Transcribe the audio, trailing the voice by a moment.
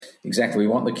exactly,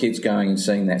 we want the kids going and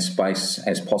seeing that space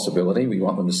as possibility. We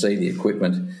want them to see the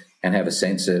equipment and have a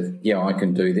sense of, yeah, I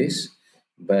can do this.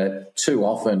 But too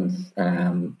often,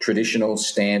 traditional,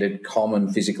 standard,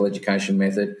 common physical education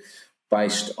method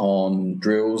based on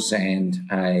drills and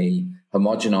a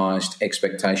homogenised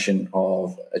expectation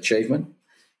of achievement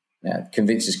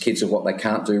convinces kids of what they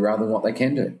can't do rather than what they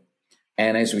can do.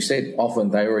 And as we said, often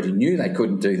they already knew they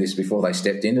couldn't do this before they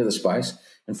stepped into the space,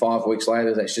 and 5 weeks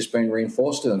later that's just been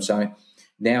reinforced to them. So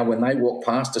now when they walk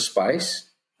past a space,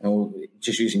 and we're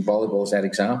just using volleyball as that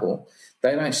example,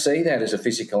 they don't see that as a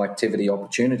physical activity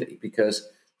opportunity because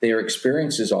their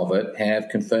experiences of it have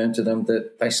confirmed to them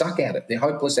that they suck at it, they're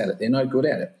hopeless at it, they're no good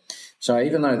at it. So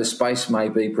even though the space may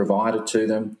be provided to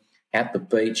them at the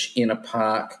beach, in a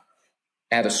park,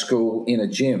 at a school, in a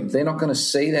gym, they're not going to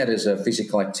see that as a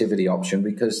physical activity option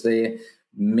because they're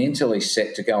mentally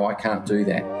set to go, I can't do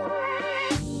that.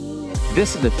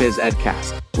 This is the Phys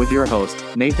Edcast with your host,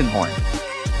 Nathan Horn.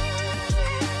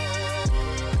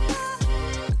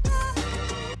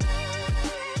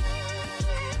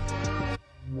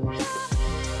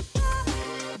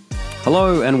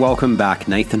 Hello and welcome back.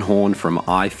 Nathan Horn from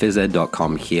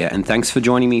iPhysEd.com here, and thanks for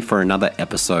joining me for another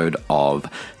episode of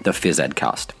the Phys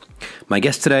Edcast. My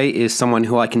guest today is someone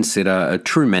who I consider a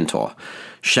true mentor.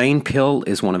 Shane Pill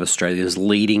is one of Australia's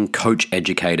leading coach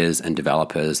educators and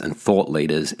developers and thought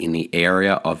leaders in the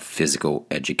area of physical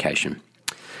education.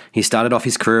 He started off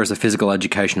his career as a physical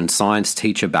education and science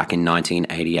teacher back in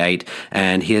 1988,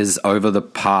 and he has, over the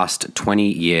past 20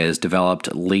 years,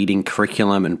 developed leading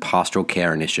curriculum and pastoral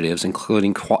care initiatives,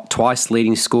 including twice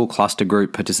leading school cluster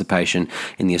group participation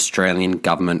in the Australian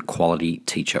Government Quality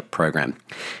Teacher Program.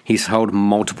 He's held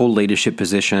multiple leadership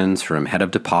positions from head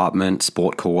of department,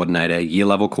 sport coordinator,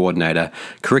 year-level coordinator,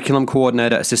 curriculum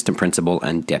coordinator, assistant principal,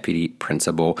 and deputy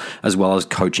principal, as well as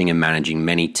coaching and managing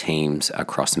many teams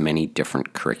across many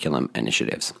different curriculum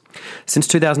initiatives. Since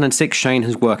 2006, Shane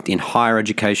has worked in higher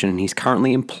education and he's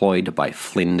currently employed by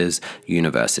Flinders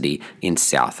University in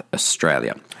South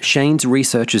Australia. Shane's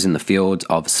research is in the fields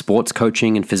of sports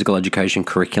coaching and physical education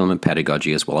curriculum and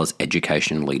pedagogy, as well as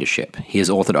education leadership. He has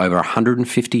authored over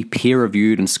 150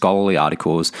 peer-reviewed and scholarly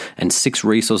articles and 6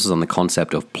 resources on the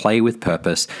concept of play with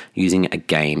purpose using a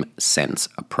game sense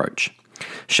approach.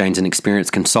 Shane's an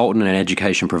experienced consultant and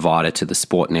education provider to the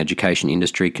sport and education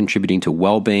industry, contributing to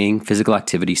well-being, physical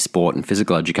activity, sport and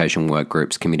physical education work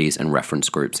groups, committees and reference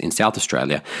groups in South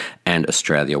Australia and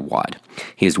Australia-wide.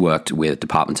 He has worked with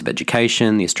Departments of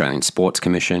Education, the Australian Sports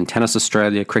Commission, Tennis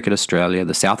Australia, Cricket Australia,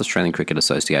 the South Australian Cricket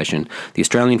Association, the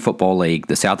Australian Football League,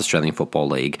 the South Australian Football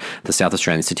League, the South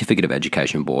Australian Certificate of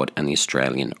Education Board and the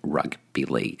Australian Rugby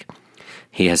League.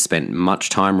 He has spent much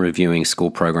time reviewing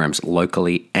school programs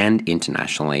locally and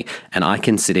internationally, and I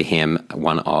consider him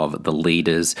one of the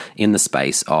leaders in the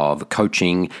space of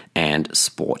coaching and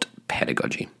sport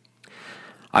pedagogy.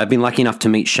 I've been lucky enough to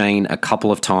meet Shane a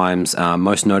couple of times,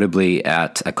 most notably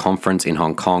at a conference in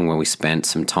Hong Kong where we spent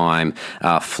some time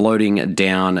floating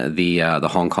down the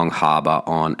Hong Kong harbour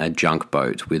on a junk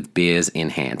boat with beers in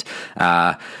hand.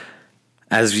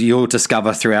 As you'll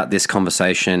discover throughout this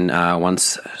conversation,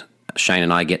 once Shane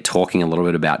and I get talking a little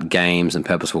bit about games and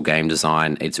purposeful game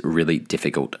design, it's really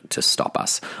difficult to stop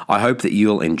us. I hope that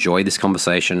you'll enjoy this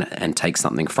conversation and take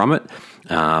something from it.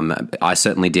 I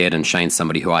certainly did, and Shane's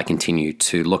somebody who I continue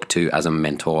to look to as a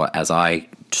mentor as I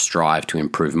strive to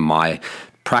improve my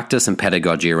practice and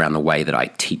pedagogy around the way that I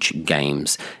teach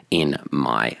games in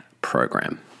my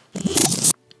program.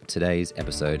 Today's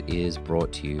episode is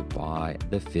brought to you by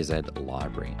the PhysEd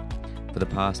Library. For the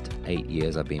past 8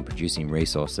 years, I've been producing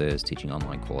resources, teaching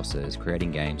online courses,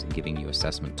 creating games, and giving you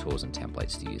assessment tools and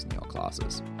templates to use in your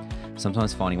classes.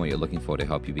 Sometimes finding what you're looking for to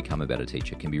help you become a better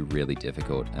teacher can be really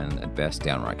difficult and at best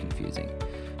downright confusing.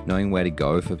 Knowing where to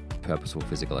go for purposeful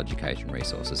physical education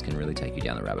resources can really take you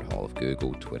down the rabbit hole of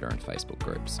Google, Twitter, and Facebook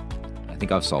groups. I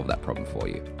think I've solved that problem for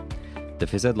you. The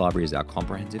PhysEd Library is our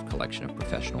comprehensive collection of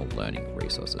professional learning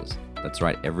resources. That's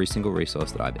right, every single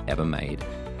resource that I've ever made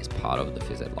is part of the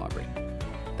PhysEd Library.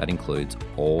 That includes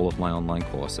all of my online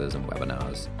courses and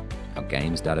webinars, our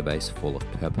games database full of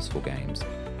purposeful games,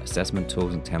 assessment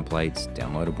tools and templates,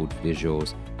 downloadable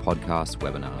visuals, podcasts,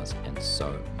 webinars, and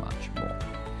so much more.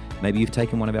 Maybe you've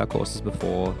taken one of our courses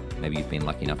before, maybe you've been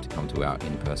lucky enough to come to our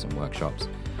in-person workshops.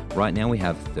 Right now we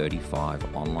have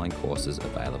 35 online courses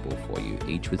available for you,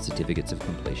 each with certificates of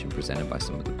completion presented by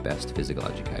some of the best physical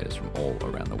educators from all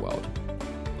around the world.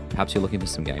 Perhaps you're looking for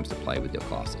some games to play with your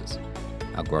classes.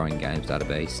 Our growing games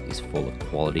database is full of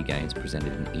quality games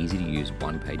presented in easy-to-use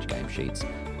one-page game sheets,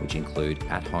 which include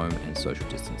at-home and social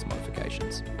distance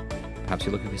modifications. Perhaps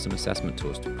you're looking for some assessment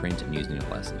tools to print and use in your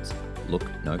lessons. look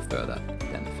no further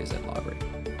than the Phys Ed Library.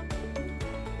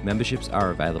 Memberships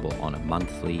are available on a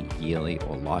monthly, yearly,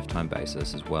 or lifetime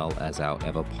basis, as well as our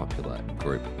ever-popular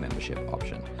group membership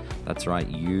option. That's right,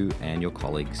 you and your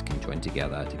colleagues can join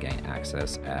together to gain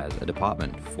access as a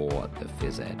department for the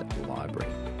Phys Ed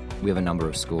Library. We have a number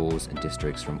of schools and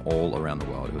districts from all around the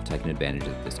world who have taken advantage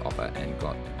of this offer and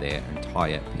got their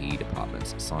entire PE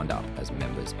departments signed up as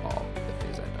members of the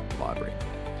Phys Ed Library.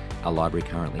 Our library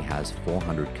currently has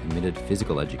 400 committed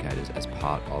physical educators as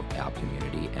part of our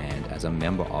community, and as a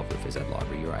member of the Phys Ed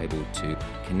Library, you're able to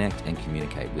connect and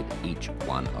communicate with each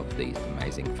one of these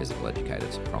amazing physical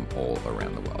educators from all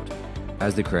around the world.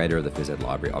 As the creator of the Phys Ed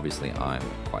Library, obviously I'm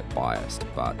quite biased,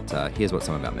 but here's what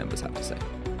some of our members have to say.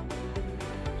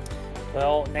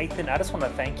 Well, Nathan, I just want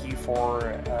to thank you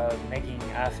for making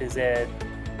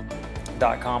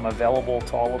iphysed.com available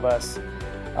to all of us.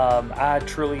 I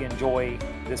truly enjoy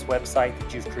this website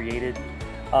that you've created.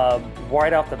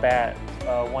 Right off the bat,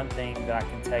 one thing that I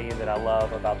can tell you that I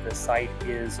love about this site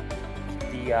is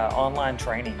the online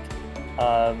training.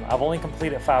 I've only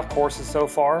completed 5 courses so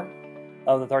far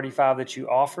of the 35 that you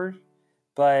offered,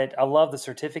 but I love the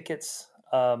certificates.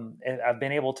 And I've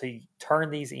been able to turn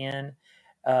these in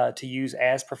to use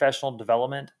as professional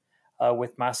development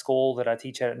with my school that I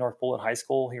teach at North Bullitt High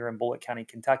School here in Bullitt County,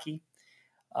 Kentucky.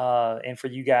 And for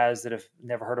you guys that have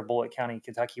never heard of Bullitt County,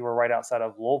 Kentucky, we're right outside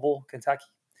of Louisville, Kentucky.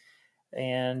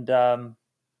 And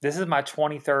this is my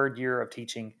 23rd year of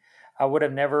teaching. I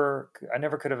never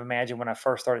could have imagined when I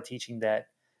first started teaching that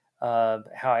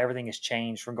how everything has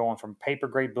changed from going from paper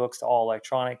grade books to all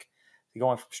electronic, to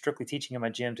going from strictly teaching in my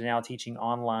gym to now teaching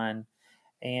online.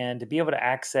 And to be able to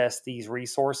access these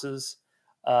resources,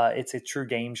 it's a true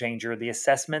game changer. The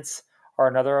assessments are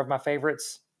another of my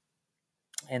favorites.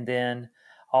 And then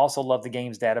I also love the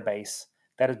games database.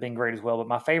 That has been great as well. But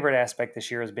my favorite aspect this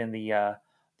year has been the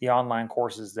online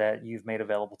courses that you've made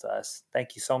available to us.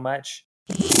 Thank you so much.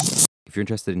 If you're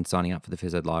interested in signing up for the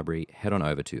Phys Ed Library, head on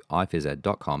over to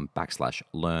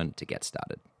iphysed.com/learn to get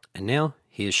started. And now,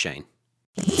 here's Shane.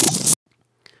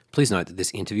 Please note that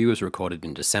this interview was recorded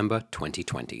in December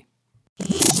 2020.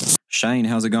 Shane,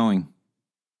 how's it going?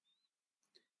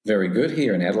 Very good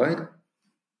here in Adelaide.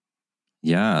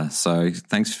 Yeah, so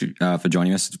thanks for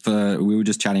joining us. We were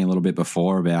just chatting a little bit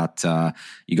before about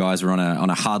you guys were on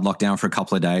a hard lockdown for a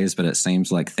couple of days, but it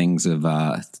seems like things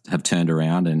have turned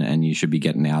around and you should be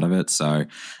getting out of it. So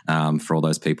for all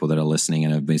those people that are listening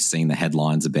and have been seeing the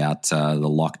headlines about the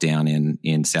lockdown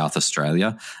in South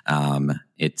Australia,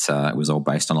 it was all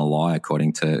based on a lie,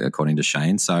 according to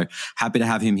Shane. So happy to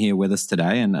have him here with us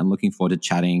today, and looking forward to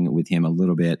chatting with him a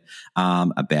little bit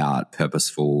about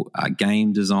purposeful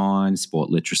game design, sport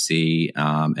literacy,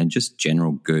 and just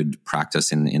general good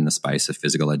practice in the space of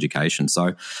physical education.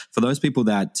 So for those people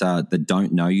that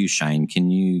don't know you, Shane, can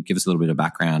you give us a little bit of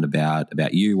background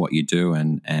about you, what you do,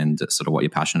 and sort of what you're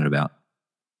passionate about?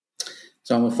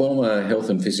 So I'm a former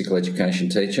health and physical education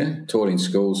teacher, taught in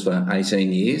schools for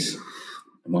 18 years.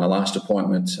 My last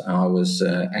appointment, I was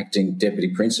acting deputy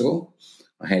principal.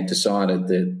 I had decided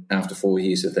that after 4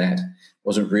 years of that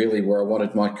wasn't really where I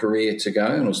wanted my career to go,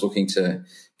 and I was looking to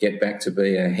get back to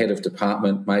be a head of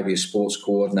department, maybe a sports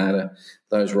coordinator,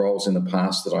 those roles in the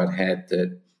past that I'd had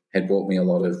that had brought me a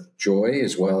lot of joy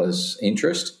as well as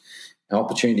interest. An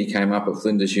opportunity came up at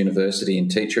Flinders University in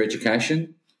teacher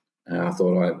education. I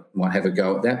thought I might have a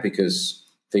go at that because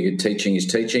I figured teaching is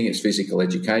teaching, it's physical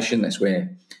education, that's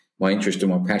where my interest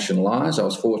and my passion lies. I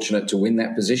was fortunate to win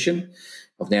that position.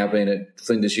 I've now been at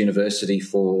Flinders University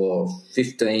for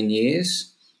 15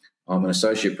 years. I'm an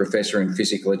associate professor in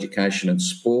physical education and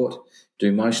sport,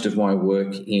 do most of my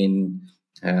work in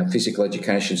physical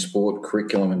education, sport,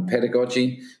 curriculum and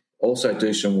pedagogy. Also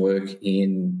do some work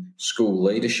in school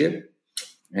leadership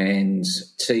and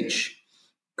teach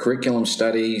curriculum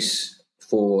studies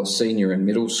for senior and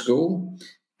middle school,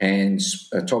 and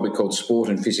a topic called Sport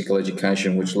and Physical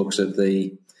Education, which looks at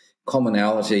the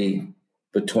commonality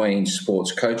between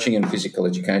sports coaching and physical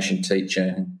education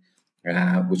teaching,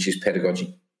 which is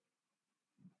pedagogy.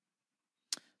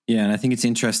 Yeah, and I think it's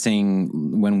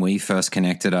interesting when we first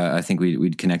connected, I think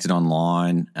we'd connected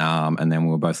online, and then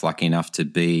we were both lucky enough to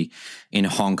be in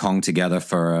Hong Kong together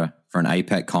for an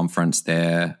APEC conference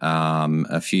there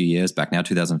a few years back now,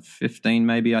 2015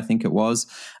 maybe, I think it was.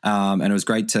 And it was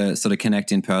great to sort of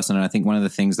connect in person. And I think one of the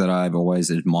things that I've always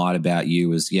admired about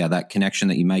you is, that connection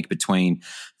that you make between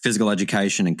physical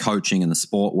education and coaching in the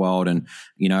sport world. And,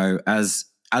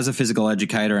 as a physical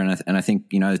educator, and I think,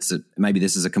 maybe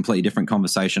this is a completely different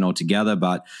conversation altogether,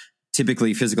 but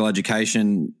typically physical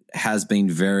education has been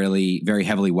very, very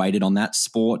heavily weighted on that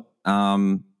sport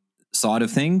side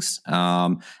of things.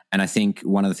 And I think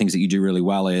one of the things that you do really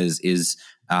well is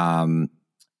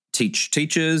teach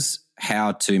teachers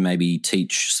how to maybe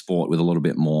teach sport with a little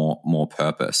bit more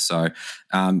purpose. So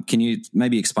can you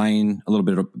maybe explain a little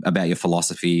bit about your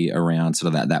philosophy around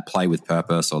sort of that play with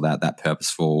purpose, or that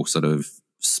purposeful sort of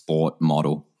sport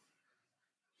model?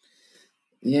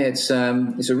 Yeah, it's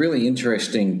a really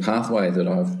interesting pathway that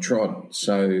I've trod.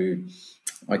 So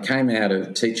I came out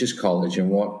of Teachers College, and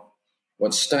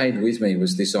what stayed with me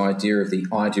was this idea of the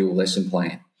ideal lesson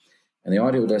plan. And the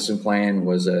ideal lesson plan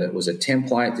was a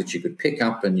template that you could pick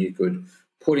up and you could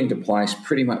put into place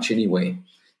pretty much anywhere.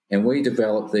 And we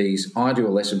developed these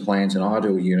ideal lesson plans and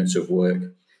ideal units of work.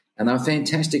 And they were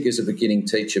fantastic as a beginning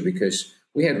teacher because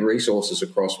we had resources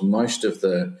across most of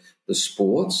the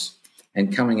sports.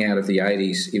 And coming out of the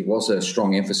 80s, it was a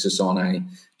strong emphasis on a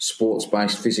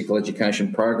sports-based physical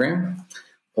education program,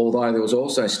 although there was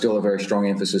also still a very strong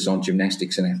emphasis on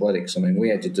gymnastics and athletics. I mean, we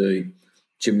had to do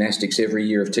gymnastics every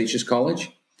year of Teachers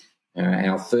College.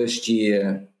 Our first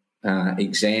year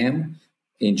exam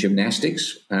in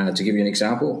gymnastics, to give you an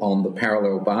example, on the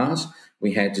parallel bars,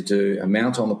 we had to do a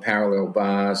mount on the parallel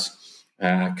bars,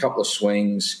 a couple of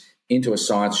swings, into a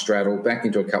side straddle, back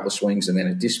into a couple of swings, and then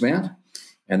a dismount.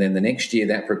 And then the next year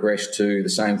that progressed to the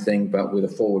same thing but with a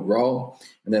forward roll.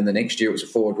 And then the next year it was a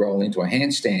forward roll into a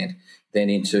handstand, then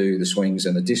into the swings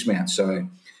and the dismount. So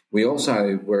we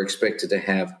also were expected to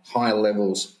have high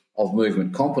levels of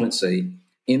movement competency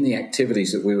in the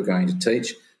activities that we were going to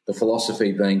teach, the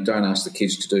philosophy being don't ask the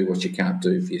kids to do what you can't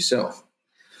do for yourself.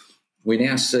 We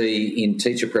now see in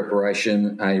teacher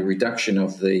preparation a reduction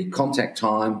of the contact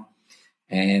time,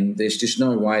 and there's just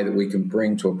no way that we can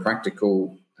bring to a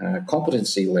practical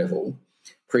competency level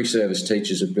pre-service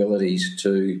teachers' abilities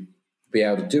to be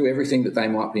able to do everything that they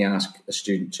might be asked a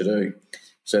student to do.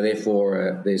 So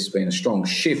therefore, there's been a strong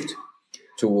shift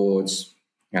towards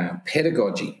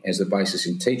pedagogy as the basis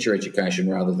in teacher education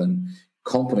rather than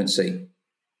competency.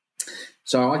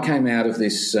 So I came out of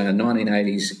this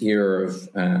 1980s era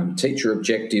of teacher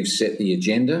objectives set the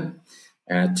agenda,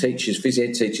 teachers, phys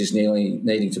ed teachers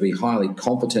needing to be highly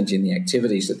competent in the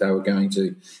activities that they were going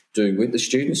to do with the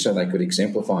students so they could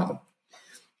exemplify them.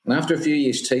 And after a few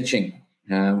years teaching,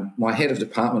 my head of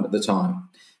department at the time,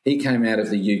 he came out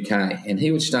of the UK and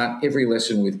he would start every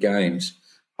lesson with games.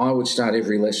 I would start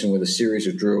every lesson with a series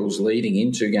of drills leading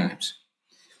into games.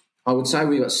 I would say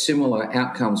we got similar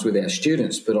outcomes with our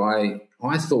students, but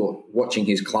I thought watching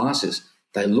his classes,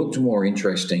 they looked more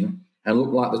interesting and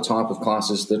looked like the type of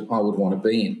classes that I would want to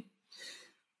be in.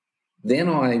 Then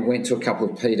I went to a couple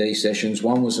of PD sessions.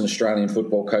 One was an Australian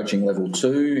Football Coaching Level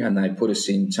 2, and they put us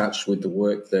in touch with the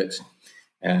work that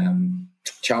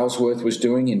Charlesworth was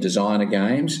doing in designer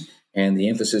games and the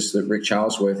emphasis that Rick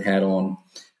Charlesworth had on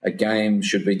a game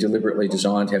should be deliberately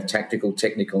designed to have tactical,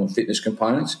 technical and fitness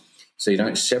components. So you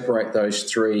don't separate those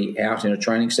three out in a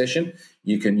training session.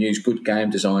 You can use good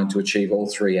game design to achieve all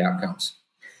three outcomes.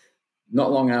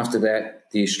 Not long after that,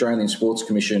 the Australian Sports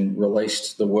Commission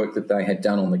released the work that they had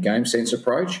done on the game sense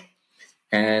approach.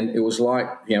 And it was like,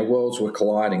 worlds were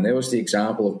colliding. There was the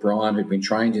example of Brian, who'd been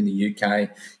trained in the UK,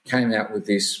 came out with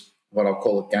this, what I'll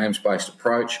call a games-based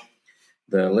approach.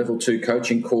 The Level 2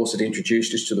 coaching course had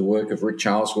introduced us to the work of Rick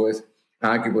Charlesworth,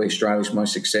 arguably Australia's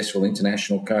most successful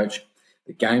international coach.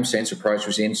 The game sense approach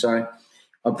was in. So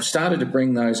I started to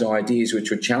bring those ideas,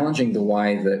 which were challenging the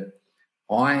way that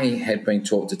I had been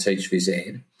taught to teach phys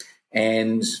ed,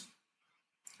 and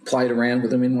played around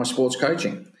with them in my sports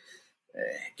coaching.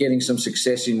 Getting some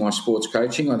success in my sports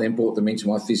coaching, I then brought them into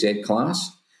my phys ed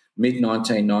class.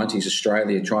 Mid-1990s,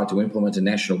 Australia tried to implement a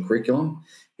national curriculum.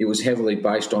 It was heavily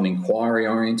based on inquiry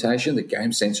orientation. The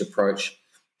game sense approach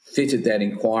fitted that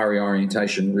inquiry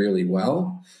orientation really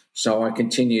well. So I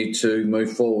continued to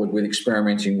move forward with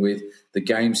experimenting with the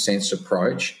game sense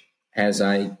approach as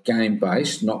a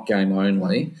game-based, not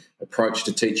game-only, approach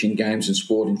to teaching games and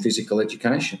sport in physical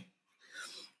education.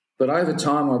 But over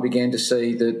time, I began to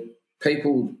see that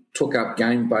people took up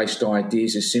game-based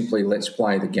ideas as simply let's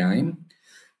play the game,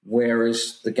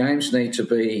 whereas the games need to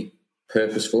be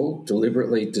purposeful,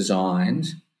 deliberately designed.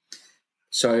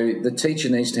 So the teacher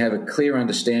needs to have a clear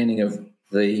understanding of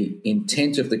the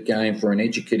intent of the game for an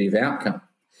educative outcome.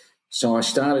 So I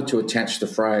started to attach the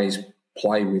phrase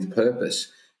play with purpose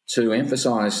to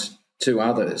emphasise to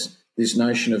others this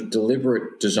notion of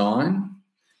deliberate design,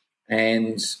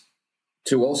 and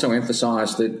to also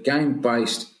emphasise that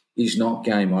game-based is not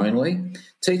game only.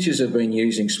 Teachers have been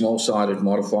using small-sided,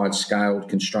 modified, scaled,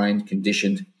 constrained,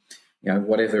 conditioned,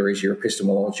 whatever is your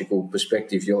epistemological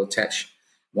perspective, you'll attach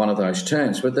one of those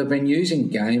terms. But they've been using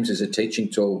games as a teaching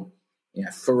tool,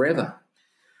 forever.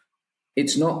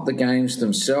 it's not the games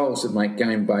themselves that make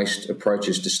game-based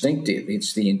approaches distinctive.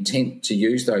 It's the intent to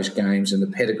use those games and the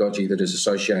pedagogy that is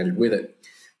associated with it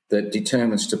that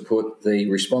determines to put the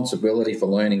responsibility for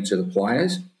learning to the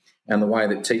players, and the way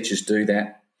that teachers do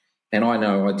that. And I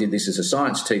know I did this as a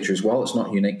science teacher as well, it's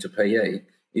not unique to PE,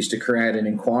 is to create an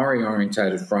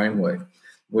inquiry-orientated framework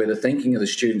where the thinking of the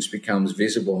students becomes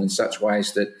visible in such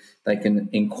ways that they can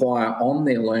inquire on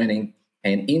their learning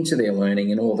and into their learning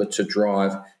in order to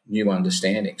drive new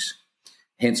understandings.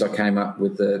 Hence, I came up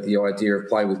with the idea of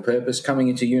play with purpose. Coming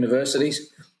into universities,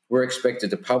 we're expected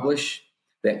to publish.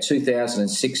 That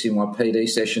 2006 in my PD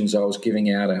sessions, I was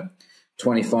giving out a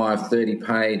 25,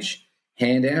 30-page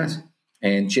handout,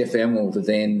 and Jeff Emel, the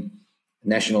then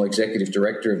National Executive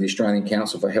Director of the Australian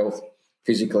Council for Health,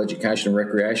 Physical Education and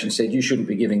Recreation, said, you shouldn't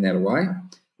be giving that away.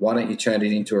 Why don't you turn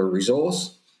it into a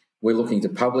resource? We're looking to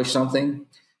publish something.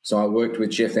 So I worked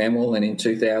with Jeff Emel, and in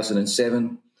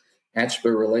 2007,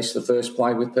 ACHPA released the first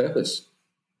Play with Purpose.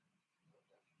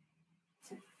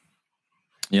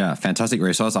 Yeah, fantastic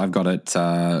resource. I've got it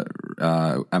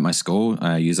at my school.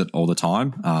 I use it all the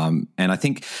time. And I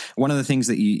think one of the things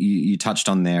that you touched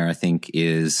on there, I think,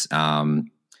 is,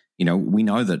 we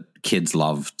know that kids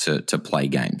love to play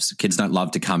games. Kids don't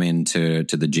love to come into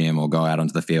the gym or go out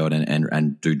onto the field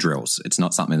and do drills. It's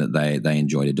not something that they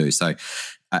enjoy to do. So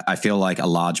I feel like a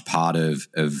large part of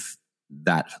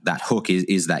that hook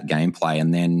is that gameplay.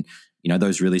 And then,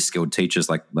 those really skilled teachers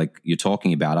like you're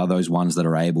talking about are those ones that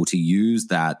are able to use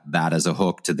that as a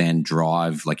hook to then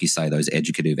drive, like you say, those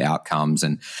educative outcomes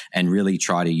and really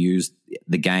try to use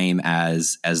the game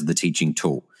as the teaching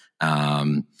tool.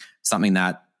 Something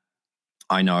that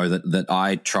I know that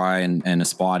I try and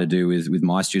aspire to do with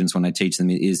my students when I teach them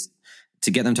is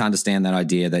to get them to understand that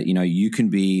idea that, you can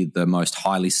be the most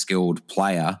highly skilled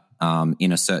player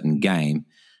in a certain game.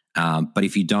 But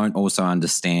if you don't also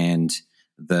understand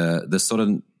the sort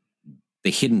of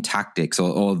the hidden tactics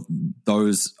or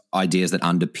those ideas that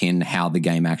underpin how the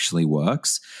game actually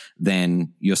works,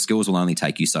 then your skills will only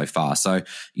take you so far. So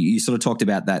you sort of talked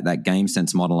about that game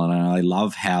sense model, and I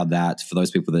love how that, for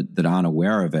those people that aren't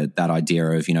aware of it, that idea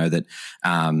of, the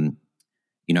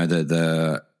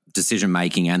decision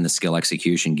making and the skill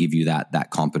execution give you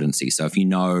that competency. So if you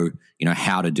know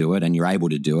how to do it and you're able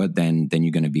to do it, then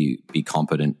you're going to be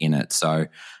competent in it. So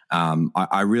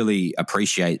I really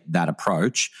appreciate that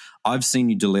approach. I've seen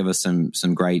you deliver some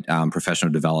great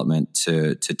professional development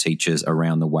to teachers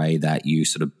around the way that you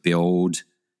sort of build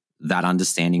that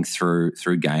understanding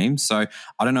through games. So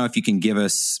I don't know if you can give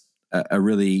us a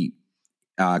really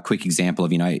quick example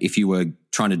of, if you were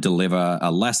trying to deliver a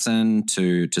lesson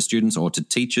to students or to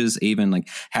teachers even, like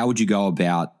how would you go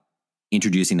about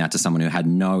introducing that to someone who had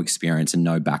no experience and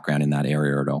no background in that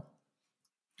area at all?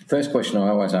 First question I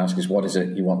always ask is, what is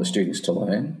it you want the students to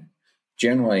learn?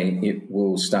 Generally, it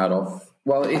will start off,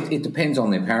 well, it depends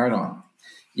on their paradigm.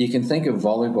 You can think of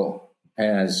volleyball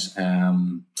as,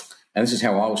 and this is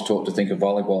how I was taught to think of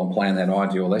volleyball and plan that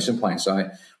ideal lesson plan.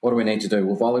 So what do we need to do?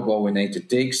 Well, volleyball, we need to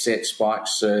dig, set, spike,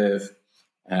 serve,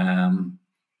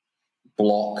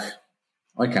 block.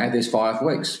 Okay, there's 5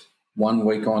 weeks, 1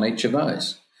 week on each of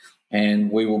those.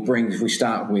 And we will bring, if we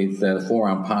start with the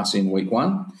forearm pass in week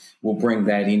 1, we'll bring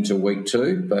that into week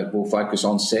 2, but we'll focus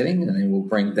on setting, and then we'll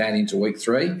bring that into week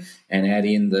 3 and add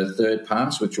in the third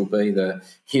pass, which will be the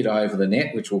hit over the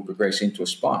net, which will progress into a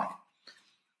spike.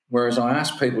 Whereas I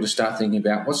ask people to start thinking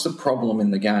about what's the problem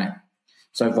in the game.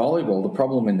 So volleyball, the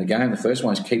problem in the game, the first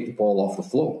one is keep the ball off the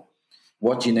floor.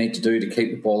 What do you need to do to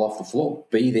keep the ball off the floor?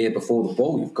 Be there before the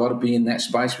ball. You've got to be in that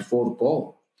space before the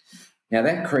ball. Now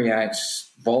that creates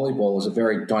volleyball as a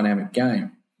very dynamic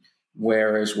game.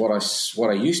 Whereas what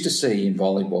I used to see in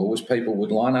volleyball was people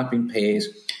would line up in pairs,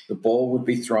 the ball would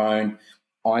be thrown,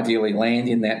 ideally land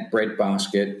in that bread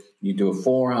basket, you do a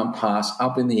forearm pass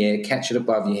up in the air, catch it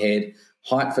above your head,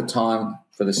 height for time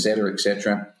for the setter,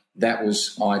 etc. That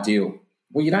was ideal.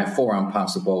 Well, you don't forearm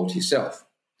pass the ball to yourself.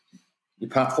 You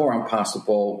forearm pass the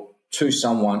ball to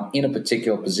someone in a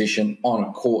particular position on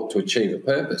a court to achieve a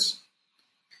purpose.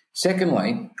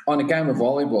 Secondly, on a game of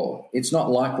volleyball, it's not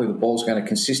likely the ball's going to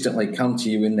consistently come to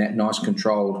you in that nice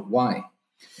controlled way.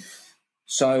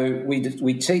 So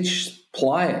we teach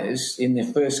players in their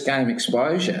first game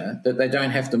exposure that they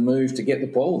don't have to move to get the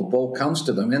ball. The ball comes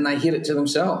to them and they hit it to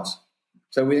themselves.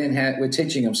 So we're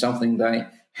teaching them something they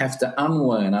have to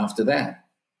unlearn after that.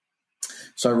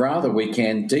 So rather we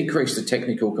can decrease the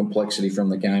technical complexity from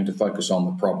the game to focus on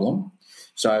the problem.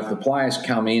 So if the players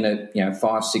come in at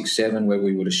 5, 6, 7, where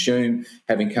we would assume,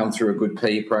 having come through a good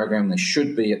PE program, they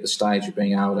should be at the stage of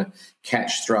being able to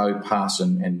catch, throw, pass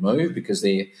and move, because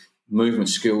they're movement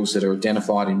skills that are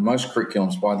identified in most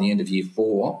curriculums by the end of year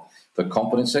 4 for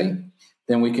competency,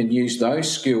 then we can use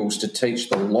those skills to teach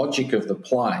the logic of the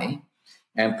play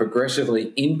and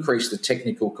progressively increase the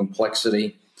technical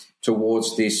complexity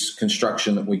towards this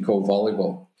construction that we call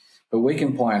volleyball. But we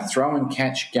can play a throw and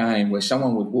catch game where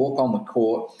someone would walk on the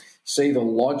court, see the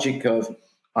logic of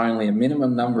only a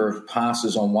minimum number of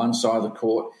passes on one side of the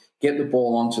court, get the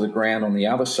ball onto the ground on the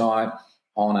other side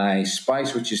on a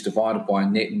space which is divided by a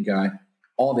net, and go,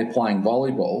 oh, they're playing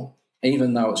volleyball,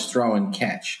 even though it's throw and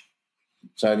catch.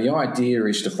 So the idea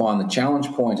is to find the challenge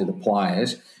point of the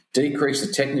players, decrease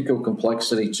the technical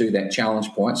complexity to that challenge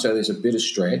point, so there's a bit of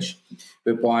stretch,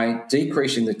 but by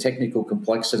decreasing the technical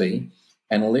complexity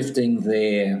and lifting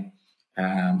their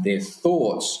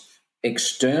thoughts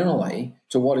externally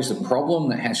to what is the problem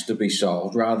that has to be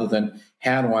solved, rather than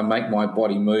how do I make my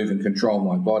body move and control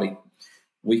my body.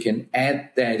 We can add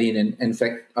that in. And in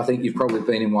fact, I think you've probably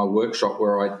been in my workshop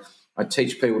where I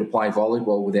teach people to play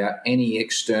volleyball without any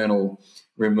external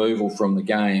removal from the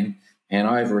game. And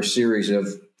over a series of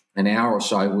an hour or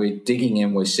so, we're digging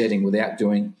and we're setting without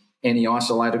doing any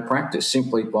isolated practice,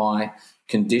 simply by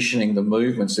conditioning the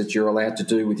movements that you're allowed to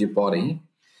do with your body,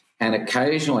 and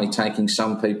occasionally taking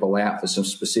some people out for some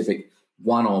specific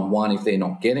one-on-one if they're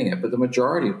not getting it. But the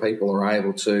majority of people are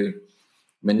able to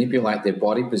manipulate their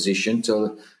body position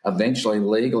to eventually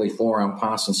legally forearm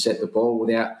pass and set the ball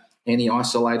without any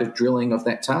isolated drilling of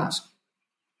that task.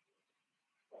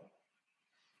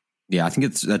 Yeah, I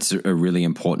think that's a really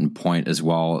important point as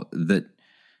well, that,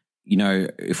 you know,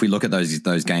 if we look at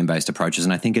those game-based approaches,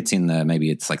 and I think it's in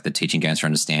maybe it's like the Teaching Games for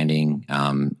Understanding,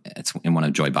 it's in one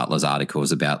of Joy Butler's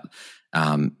articles about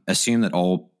assume that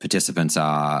all participants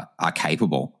are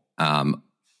capable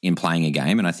in playing a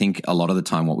game. And I think a lot of the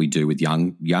time what we do with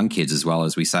young kids as well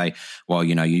is we say, well,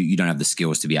 you know, you don't have the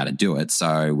skills to be able to do it,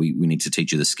 so we need to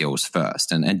teach you the skills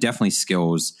first. And definitely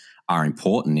skills are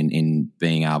important in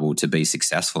being able to be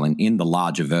successful in the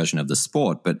larger version of the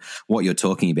sport. But what you're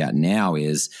talking about now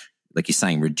is, like you're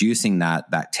saying, reducing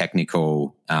that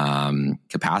technical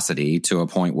capacity to a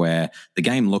point where the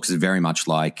game looks very much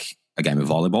like a game of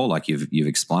volleyball, like you've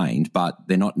explained, but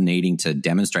they're not needing to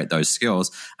demonstrate those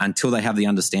skills until they have the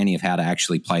understanding of how to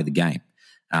actually play the game.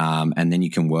 And then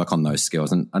you can work on those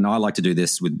skills. And I like to do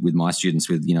this with my students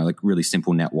with, you know, like really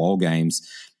simple net wall games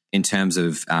in terms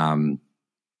of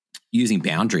using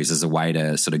boundaries as a way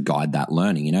to sort of guide that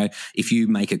learning. You know, if you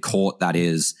make a court that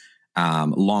is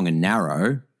long and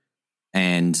narrow,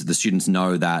 and the students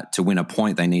know that to win a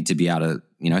point, they need to be able to,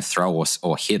 you know, throw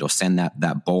or hit or send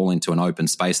that ball into an open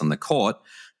space on the court,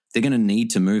 they're going to need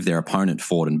to move their opponent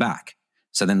forward and back.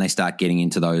 So then they start getting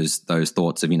into those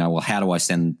thoughts of, you know, well, how do I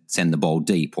send the ball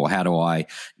deep, or how do I,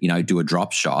 you know, do a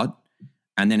drop shot?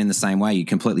 And then in the same way, you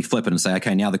completely flip it and say,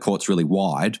 okay, now the court's really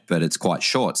wide, but it's quite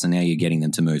short. So now you're getting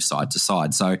them to move side to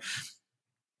side. So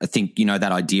I think, you know,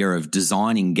 that idea of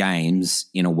designing games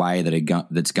in a way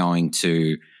that's going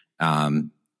to,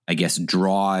 I guess,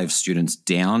 drive students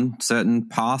down certain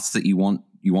paths that you want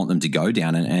them to go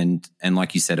down. And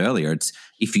like you said earlier, it's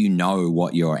if you know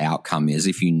what your outcome is,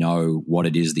 if you know what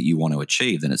it is that you want to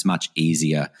achieve, then it's much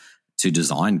easier to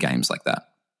design games like that.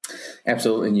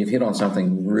 Absolutely. And you've hit on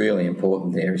something really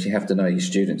important there, is you have to know your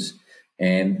students.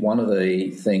 And one of the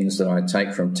things that I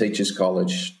take from Teachers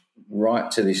College right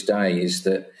to this day is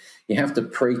that you have to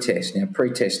pre-test. Now,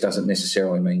 pre-test doesn't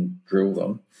necessarily mean drill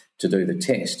them to do the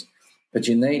test, but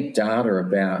you need data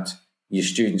about your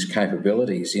students'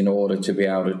 capabilities in order to be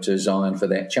able to design for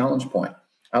that challenge point.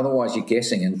 Otherwise, you're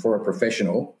guessing, and for a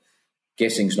professional,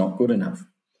 guessing's not good enough.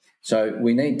 So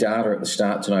we need data at the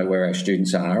start to know where our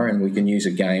students are, and we can use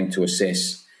a game to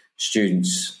assess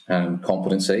students'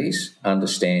 competencies,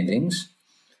 understandings.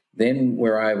 Then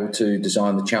we're able to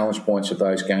design the challenge points of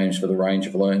those games for the range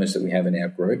of learners that we have in our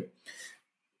group,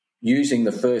 using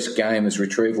the first game as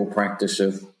retrieval practice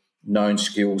of known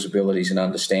skills, abilities and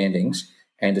understandings,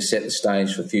 and to set the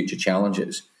stage for future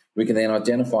challenges. We can then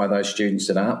identify those students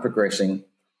that aren't progressing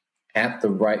at the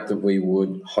rate that we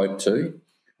would hope to,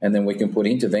 and then we can put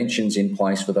interventions in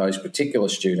place for those particular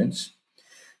students.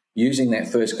 Using that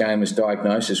first game as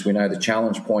diagnosis, we know the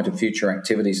challenge point of future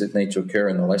activities that need to occur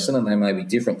in the lesson, and they may be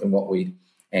different than what we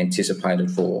anticipated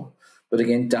for. But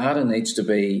again, data needs to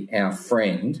be our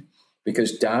friend,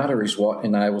 because data is what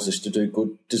enables us to do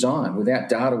good design. Without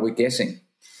data, we're guessing,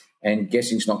 and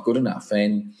guessing's not good enough.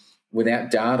 And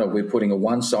without data, we're putting a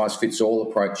one-size-fits-all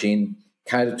approach in,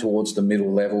 catered towards the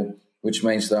middle level, which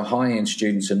means the high-end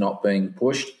students are not being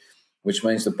pushed, which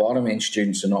means the bottom-end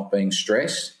students are not being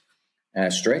stretched.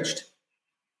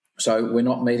 So we're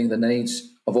not meeting the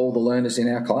needs of all the learners in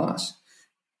our class.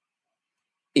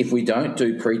 if we don't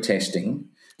do pre-testing,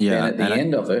 then at the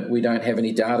end of it, we don't have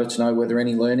any data to know whether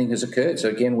any learning has occurred. So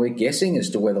again, we're guessing as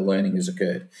to whether learning has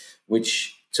occurred,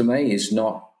 which to me is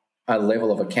not a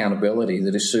level of accountability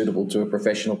that is suitable to a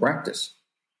professional practice.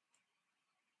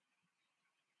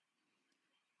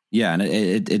 Yeah,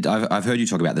 and I've heard you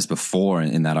talk about this before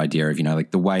in that idea of,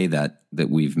 like the way that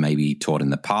we've maybe taught in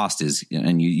the past is,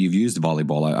 and you've used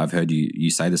volleyball. I've heard you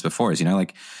say this before is,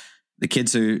 like the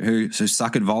kids who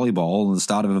suck at volleyball at the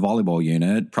start of a volleyball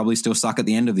unit probably still suck at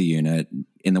the end of the unit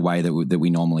in the way that we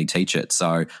normally teach it.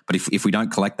 So, but if we don't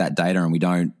collect that data and we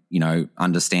don't,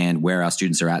 understand where our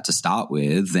students are at to start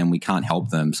with, then we can't help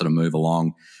them sort of move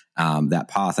along that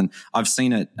path. And I've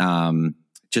seen it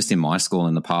just in my school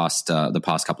in the past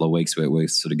couple of weeks, where we're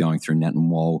sort of going through net and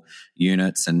wall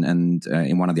units, and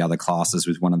in one of the other classes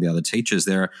with one of the other teachers,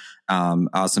 there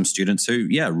are some students who,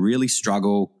 really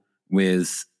struggle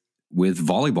with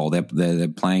volleyball. They're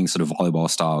playing sort of volleyball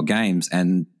style games,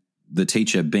 and the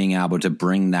teacher being able to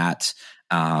bring that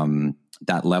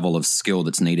that level of skill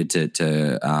that's needed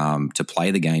to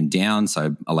play the game down.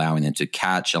 So allowing them to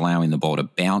catch, allowing the ball to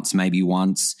bounce maybe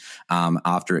once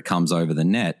after it comes over the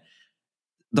net.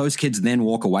 Those kids then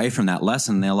walk away from that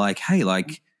lesson. They're like, hey,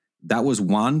 like that was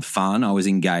fun. I was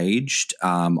engaged.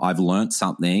 I've learned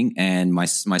something, and my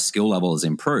skill level has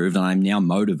improved, and I'm now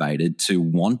motivated to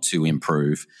want to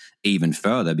improve even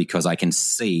further because I can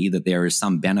see that there is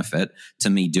some benefit to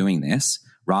me doing this,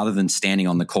 rather than standing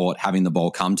on the court, having the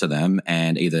ball come to them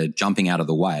and either jumping out of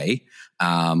the way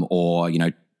or,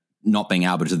 not being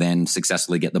able to then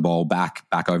successfully get the ball back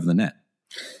over the net.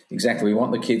 Exactly. We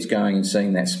want the kids going and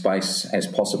seeing that space as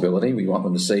possibility. We want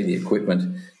them to see the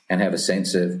equipment and have a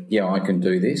sense of, I can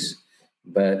do this.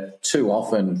 But too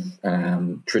often,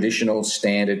 traditional,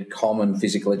 standard, common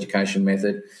physical education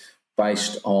method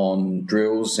based on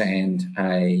drills and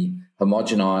a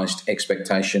homogenised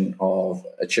expectation of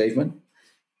achievement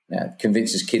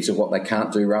convinces kids of what they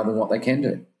can't do rather than what they can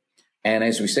do. And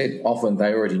as we said, often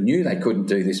they already knew they couldn't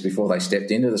do this before they stepped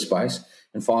into the space,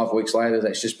 and 5 weeks later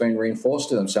that's just been reinforced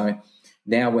to them. So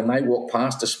now when they walk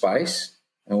past a space,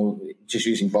 and we're just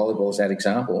using volleyball as that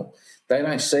example, they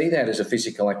don't see that as a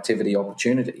physical activity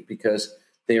opportunity because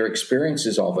their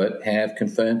experiences of it have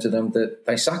confirmed to them that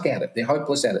they suck at it, they're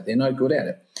hopeless at it, they're no good at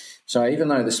it. So even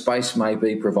though the space may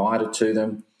be provided to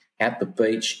them at the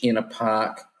beach, in a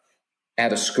park,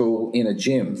 at a school, in a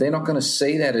gym, they're not going to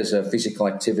see that as a physical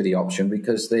activity option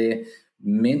because they're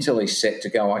mentally set to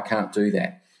go, I can't do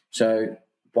that. So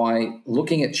by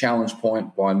looking at Challenge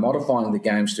Point, by modifying the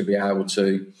games to be able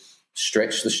to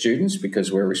stretch the students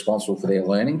because we're responsible for their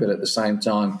learning, but at the same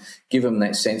time give them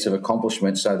that sense of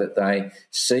accomplishment so that they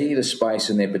see the space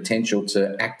and their potential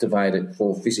to activate it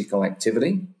for physical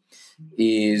activity,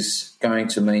 is going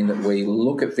to mean that we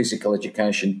look at physical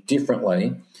education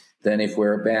differently than if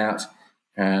we're about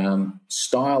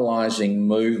stylising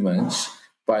movements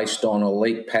based on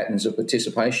elite patterns of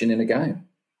participation in a game.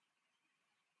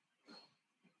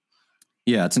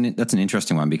 Yeah, that's an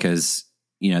interesting one because,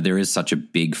 there is such a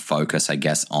big focus, I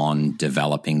guess, on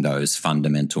developing those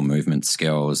fundamental movement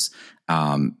skills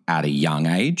at a young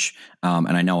age.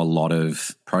 And I know a lot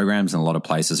of programs and a lot of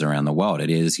places around the world, it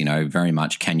is, very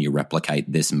much can you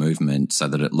replicate this movement so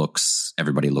that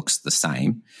everybody looks the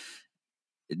same?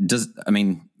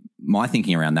 My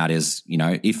thinking around that is,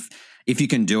 if you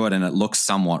can do it and it looks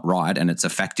somewhat right and it's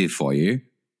effective for you,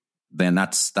 then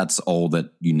that's all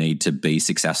that you need to be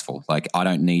successful. Like I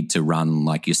don't need to run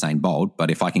like Usain Bolt, but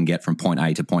if I can get from point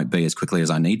A to point B as quickly as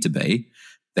I need to be,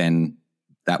 then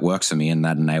that works for me and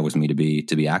that enables me to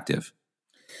be active.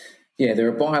 Yeah, there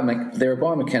are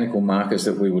biomechanical markers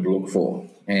that we would look for,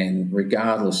 and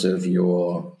regardless of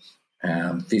your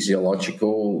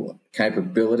physiological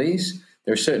capabilities,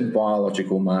 there are certain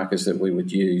biological markers that we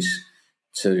would use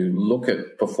to look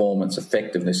at performance,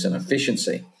 effectiveness and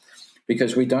efficiency,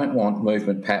 because we don't want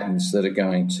movement patterns that are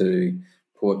going to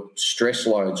put stress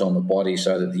loads on the body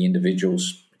so that the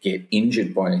individuals get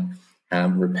injured by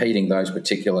repeating those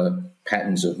particular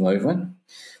patterns of movement.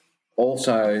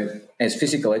 Also, as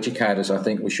physical educators, I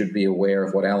think we should be aware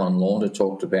of what Alan Launder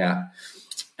talked about,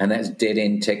 and that's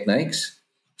dead-end techniques.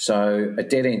 So a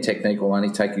dead-end technique will only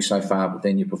take you so far, but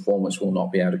then your performance will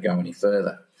not be able to go any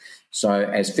further. So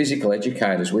as physical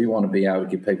educators, we want to be able to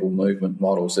give people movement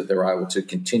models that they're able to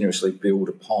continuously build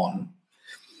upon.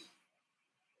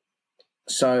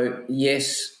 So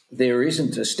yes, there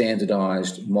isn't a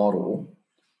standardised model,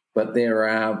 but there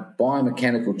are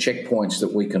biomechanical checkpoints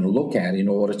that we can look at in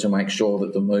order to make sure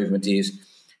that the movement is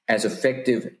as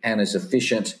effective and as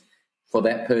efficient for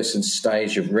that person's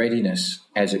stage of readiness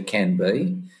as it can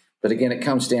be. But again, it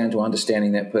comes down to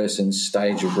understanding that person's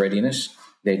stage of readiness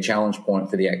their challenge point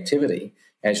for the activity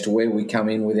as to where we come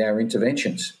in with our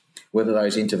interventions, whether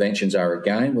those interventions are a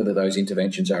game, whether those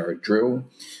interventions are a drill,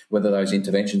 whether those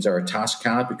interventions are a task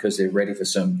card because they're ready for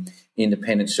some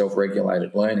independent,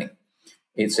 self-regulated learning.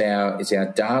 It's our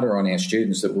data on our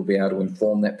students that will be able to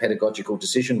inform that pedagogical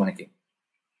decision-making.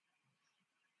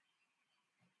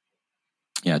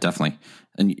 Yeah, definitely.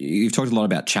 And you've talked a lot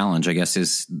about challenge, I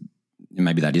guess,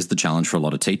 maybe that is the challenge for a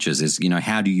lot of teachers is,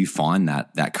 how do you find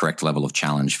that correct level of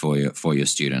challenge for your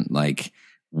student? Like,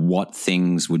 what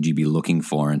things would you be looking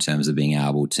for in terms of being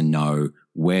able to know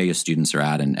where your students are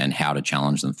at and how to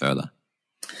challenge them further?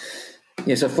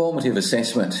 Yeah, so formative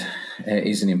assessment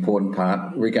is an important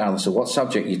part, regardless of what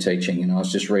subject you're teaching. And I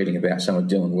was just reading about some of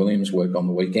Dylan Williams' work on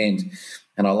the weekend,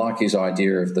 and I like his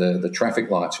idea of the traffic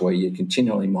lights, where you're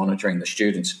continually monitoring the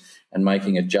students and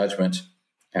making a judgment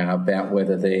about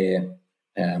whether they're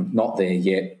not there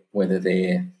yet, whether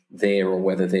they're there or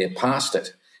whether they're past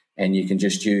it. And you can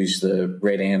just use the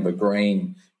red, amber,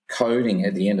 green coding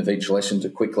at the end of each lesson to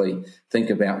quickly think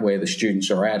about where the students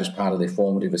are at as part of their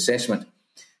formative assessment.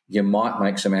 You might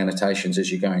make some annotations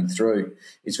as you're going through.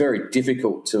 It's very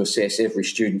difficult to assess every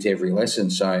student every lesson,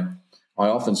 so I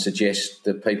often suggest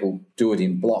that people do it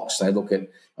in blocks. They look at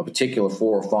a particular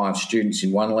 4 or 5 students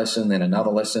in one lesson, then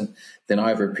another lesson, then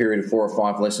over a period of 4 or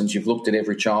 5 lessons, you've looked at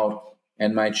every child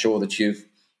and made sure that you've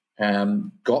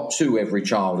got to every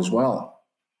child as well.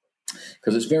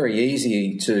 Because it's very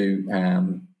easy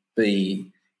to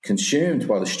be consumed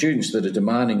by the students that are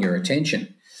demanding your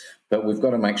attention. But we've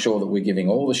got to make sure that we're giving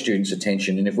all the students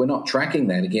attention. And if we're not tracking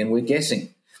that, again, we're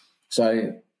guessing.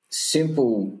 So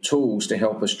simple tools to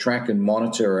help us track and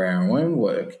monitor our own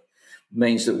work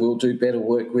means that we'll do better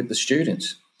work with the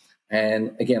students.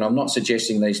 And again, I'm not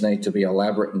suggesting these need to be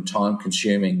elaborate and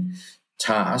time-consuming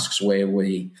tasks where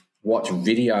we watch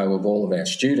video of all of our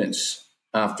students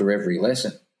after every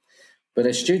lesson. But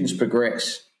as students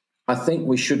progress, I think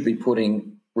we should be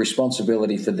putting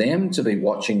responsibility for them to be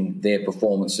watching their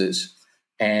performances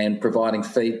and providing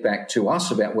feedback to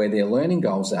us about where their learning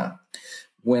goals are.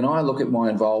 When I look at my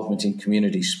involvement in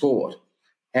community sport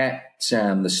at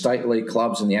the state league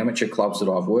clubs and the amateur clubs that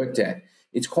I've worked at,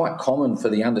 it's quite common for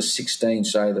the under 16,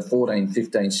 so the 14,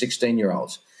 15,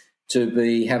 16-year-olds, to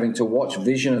be having to watch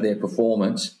vision of their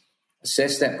performance,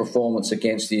 assess that performance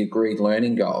against the agreed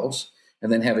learning goals, and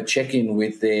then have a check-in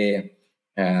with their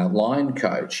line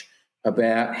coach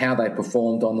about how they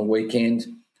performed on the weekend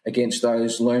against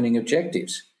those learning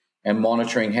objectives and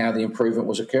monitoring how the improvement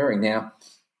was occurring. Now,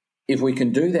 if we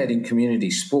can do that in community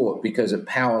sport because it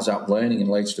powers up learning and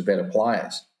leads to better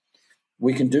players,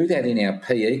 we can do that in our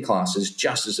PE classes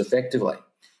just as effectively,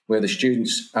 where the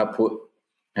students are put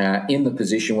in the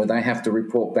position where they have to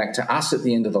report back to us at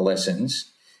the end of the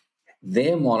lessons.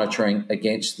 They're monitoring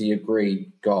against the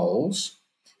agreed goals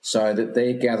so that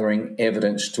they're gathering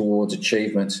evidence towards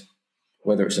achievement,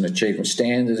 whether it's an achievement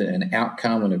standard, an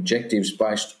outcome, an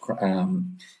objectives-based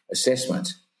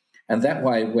assessment. And that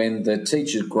way, when the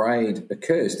teacher's grade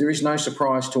occurs, there is no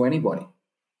surprise to anybody.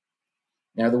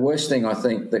 Now, the worst thing I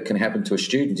think that can happen to a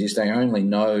student is they only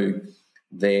know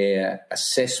their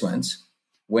assessment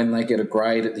when they get a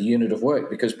grade at the unit of work,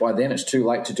 because by then it's too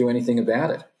late to do anything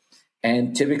about it.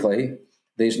 And typically,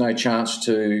 there's no chance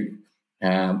to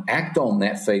act on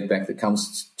that feedback that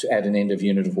comes at an end of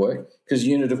unit of work, because the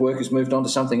unit of work has moved on to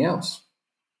something else.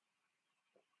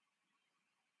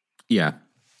 Yeah,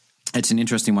 it's an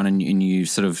interesting one, and you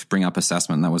sort of bring up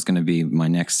assessment. And that was going to be my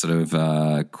next sort of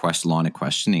line of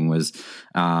questioning was,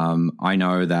 I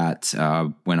know that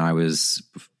when I was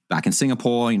back in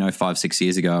Singapore, 5-6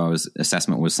 years ago,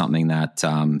 assessment was something that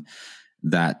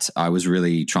that I was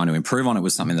really trying to improve on. It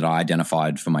was something that I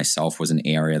identified for myself was an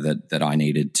area that I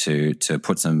needed to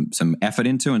put some effort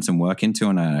into and some work into.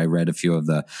 And I read a few of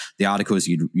the articles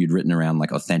you'd written around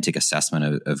like authentic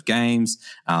assessment of games,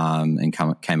 and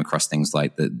came across things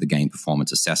like the game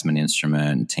performance assessment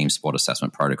instrument, team sport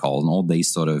assessment protocol, and all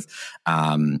these sort of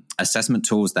assessment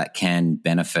tools that can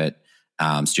benefit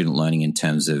student learning in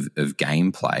terms of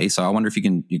gameplay. So I wonder if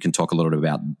you can talk a little bit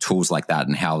about tools like that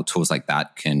and how tools like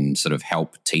that can sort of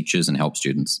help teachers and help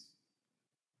students.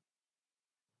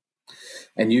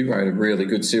 And you wrote a really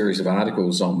good series of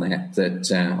articles on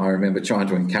that I remember trying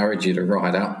to encourage you to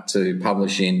write up to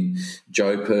publish in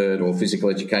JOPERD or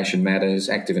Physical Education Matters,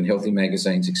 Active and Healthy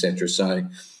magazines, etc. So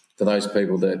for those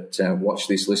people that watch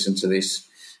this, listen to this,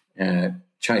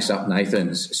 chase up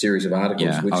Nathan's series of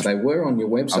articles, they were on your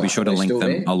website. I'll be sure to link them.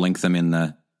 There? I'll link them in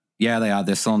the. Yeah, they are.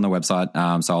 They're still on the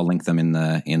website. So I'll link them in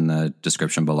the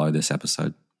description below this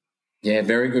episode. Yeah,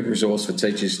 very good resource for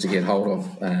teachers to get hold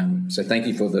of. So thank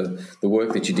you for the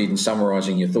work that you did in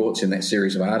summarising your thoughts in that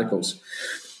series of articles.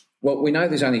 Well, we know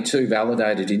there's only 2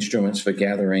 validated instruments for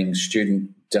gathering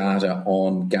student data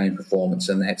on game performance,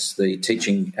 and that's the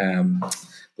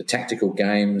the tactical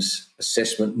games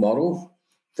assessment model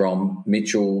from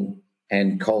Mitchell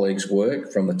and colleagues'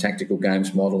 work from the tactical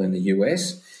games model in the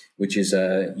US, which is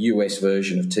a US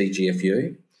version of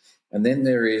TGFU. And then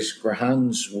there is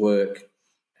Grahan's work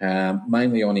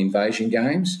mainly on invasion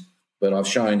games, but I've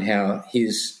shown how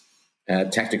his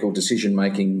tactical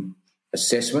decision-making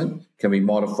assessment can be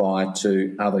modified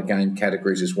to other game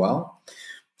categories as well.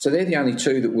 So they're the only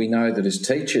 2 that we know that as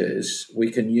teachers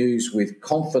we can use with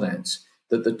confidence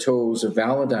that the tools are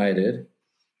validated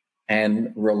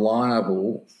and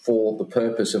reliable for the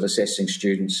purpose of assessing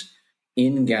students'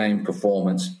 in-game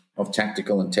performance of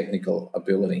tactical and technical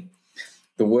ability.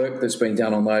 The work that's been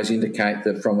done on those indicate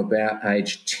that from about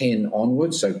age 10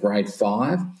 onwards, so grade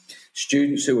 5,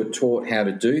 students who are taught how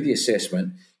to do the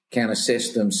assessment can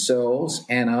assess themselves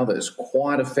and others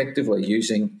quite effectively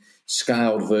using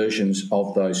scaled versions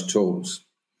of those tools.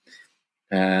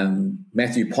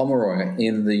 Matthew Pomeroy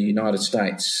in the United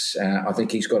States, I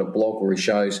think he's got a blog where he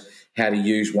shows how to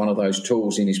use one of those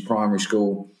tools in his primary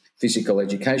school physical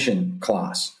education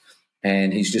class.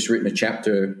 And he's just written a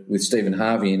chapter with Stephen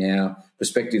Harvey in our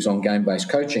Perspectives on Game-Based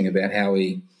Coaching about how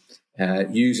he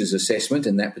uses assessment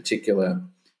and that particular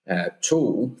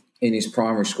tool in his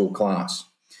primary school class.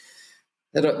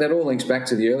 That all links back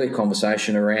to the earlier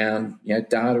conversation around,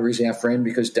 data is our friend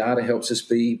because data helps us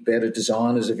be better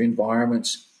designers of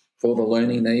environments for the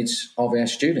learning needs of our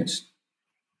students.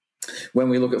 When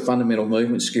we look at fundamental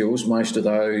movement skills, most of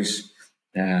those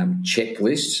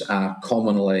checklists are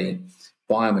commonly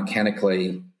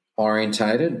biomechanically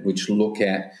orientated, which look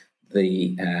at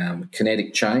the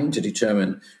kinetic chain to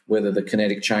determine whether the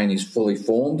kinetic chain is fully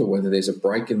formed or whether there's a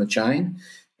break in the chain.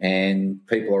 And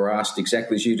people are asked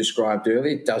exactly as you described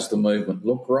earlier, does the movement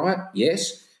look right?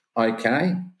 Yes.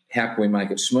 Okay. How can we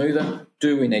make it smoother?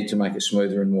 Do we need to make it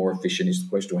smoother and more efficient is the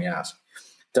question we ask.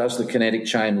 Does the kinetic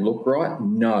chain look right?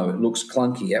 No, it looks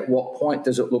clunky. At what point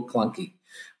does it look clunky?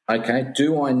 Okay,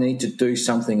 do I need to do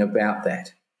something about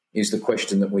that is the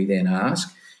question that we then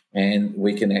ask. And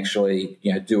we can actually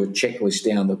do a checklist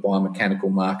down the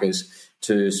biomechanical markers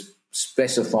to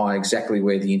specify exactly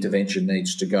where the intervention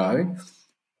needs to go.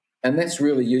 And that's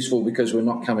really useful because we're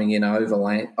not coming in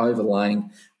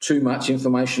overlaying too much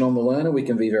information on the learner. We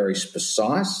can be very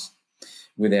precise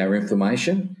with our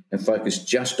information and focus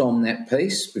just on that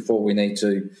piece before we need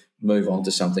to move on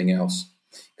to something else.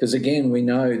 Because, again, we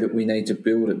know that we need to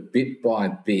build it bit by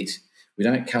bit. We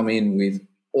don't come in with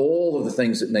all of the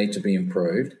things that need to be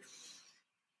improved.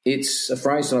 It's a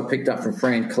phrase that I picked up from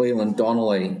Fran Cleland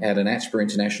Donnelly at an ASPA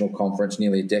International conference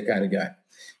nearly a decade ago.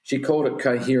 She called it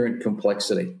coherent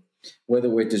complexity. Whether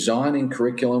we're designing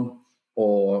curriculum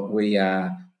or we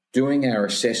are doing our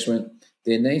assessment,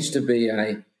 there needs to be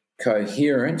a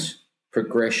coherent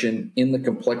progression in the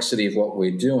complexity of what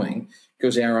we're doing,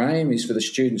 because our aim is for the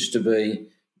students to be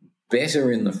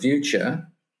better in the future,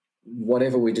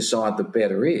 whatever we decide the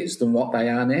better is, than what they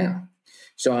are now.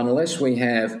 So unless we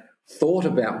have thought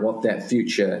about what that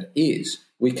future is,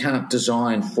 we can't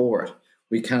design for it.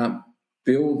 We can't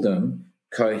build them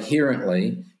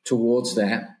coherently towards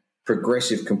that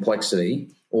progressive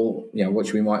complexity, or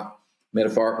which we might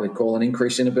metaphorically call an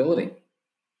increase in ability.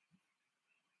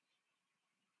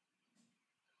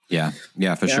 Yeah,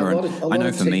 for sure. I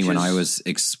know for me, when I was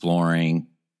exploring...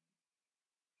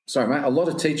 Sorry, mate. A lot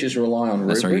of teachers rely on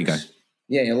rubrics. Sorry, you go.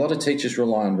 Yeah, a lot of teachers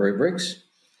rely on rubrics.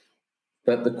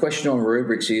 But the question on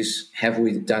rubrics is, have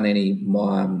we done any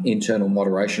internal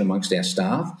moderation amongst our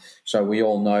staff? So we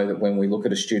all know that when we look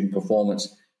at a student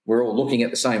performance, we're all looking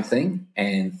at the same thing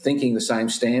and thinking the same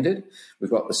standard. We've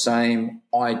got the same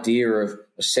idea of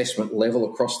assessment level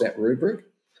across that rubric.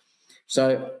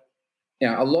 So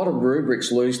a lot of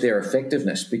rubrics lose their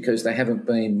effectiveness because they haven't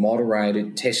been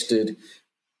moderated, tested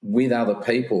with other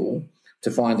people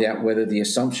to find out whether the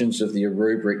assumptions of the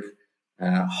rubric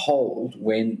hold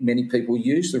when many people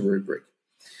use the rubric.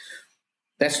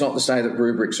 That's not to say that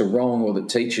rubrics are wrong or that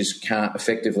teachers can't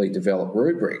effectively develop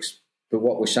rubrics, but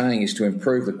what we're saying is to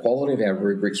improve the quality of our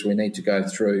rubrics, we need to go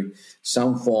through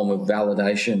some form of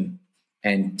validation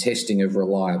and testing of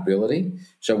reliability.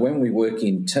 So when we work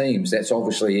in teams, that's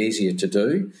obviously easier to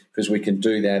do because we can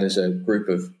do that as a group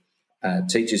of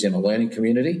teachers in a learning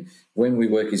community. When we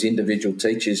work as individual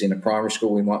teachers in a primary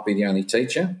school, we might be the only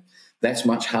teacher. That's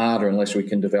much harder unless we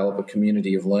can develop a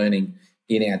community of learning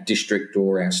in our district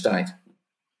or our state.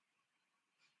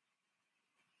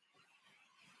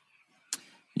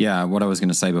 Yeah, what I was going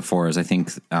to say before is I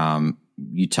think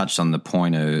you touched on the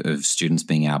point of students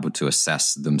being able to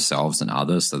assess themselves and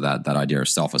others. So that idea of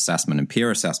self-assessment and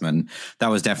peer assessment, that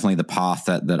was definitely the path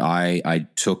that I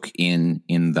took in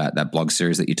that blog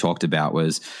series that you talked about.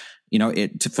 Was,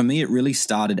 for me, it really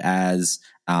started as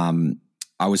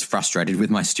I was frustrated with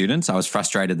my students. I was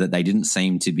frustrated that they didn't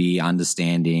seem to be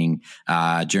understanding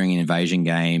during an invasion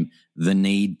game the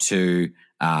need to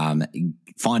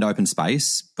find open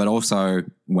space, but also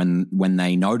when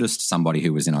they noticed somebody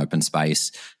who was in open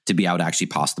space, to be able to actually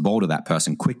pass the ball to that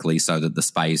person quickly so that the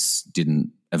space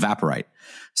didn't evaporate.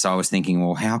 So I was thinking,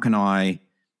 well, how can I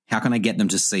get them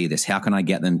to see this? How can I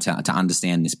get them to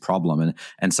understand this problem?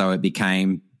 And so it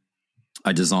became,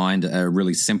 I designed a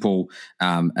really simple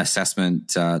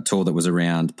assessment tool that was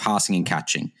around passing and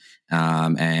catching.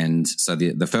 And so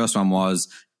the first one was,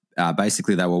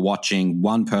 basically, they were watching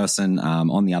one person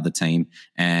on the other team,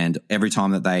 and every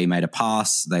time that they made a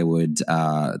pass, they would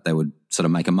sort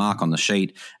of make a mark on the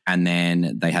sheet, and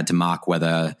then they had to mark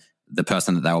whether the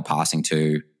person that they were passing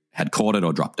to had caught it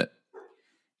or dropped it.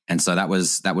 And so that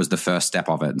was the first step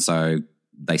of it. And so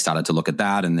they started to look at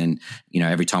that, and then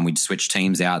every time we'd switch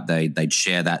teams out, they'd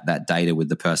share that data with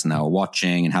the person they were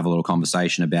watching and have a little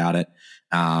conversation about it.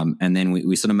 And then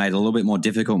we sort of made it a little bit more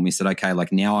difficult, and we said, okay,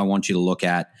 like now I want you to look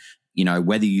at,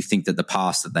 whether you think that the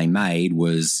pass that they made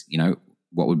was,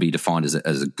 what would be defined as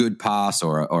a good pass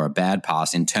or a bad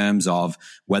pass in terms of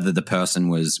whether the person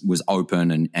was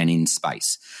open and in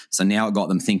space. So now it got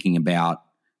them thinking about,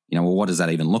 well, what does that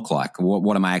even look like?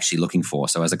 What am I actually looking for?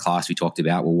 So as a class, we talked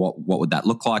about, well, what would that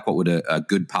look like? What would a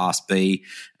good pass be?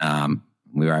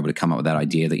 We were able to come up with that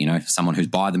idea that, someone who's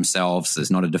by themselves, there's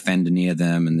not a defender near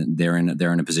them, and they're in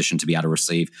a position to be able to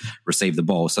receive the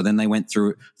ball. So then they went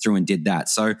through and did that.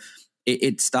 So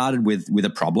it started with a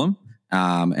problem.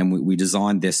 And we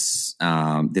designed this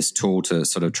tool to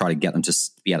sort of try to get them to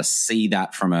be able to see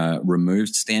that from a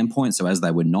removed standpoint. So as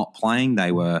they were not playing,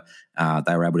 they were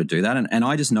able to do that. And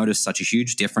I just noticed such a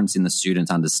huge difference in the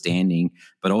students' understanding,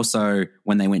 but also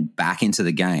when they went back into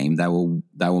the game, they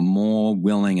were more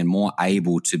willing and more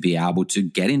able to be able to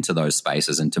get into those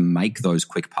spaces and to make those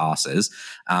quick passes.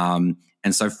 And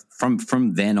so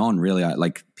from then on, really,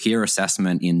 like peer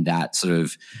assessment in that sort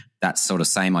of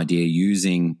same idea,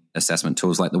 using assessment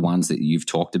tools like the ones that you've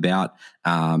talked about,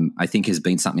 I think has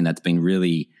been something that's been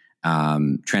really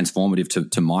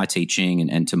transformative to my teaching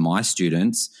and to my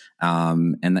students.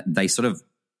 And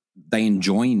they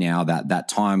enjoy now that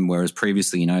time, whereas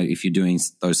previously, if you're doing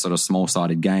those sort of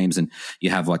small-sided games and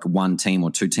you have like one team or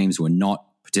two teams who are not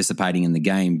participating in the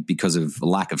game because of a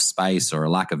lack of space or a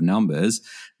lack of numbers,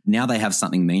 now they have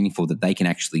something meaningful that they can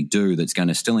actually do that's going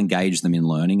to still engage them in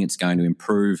learning. It's going to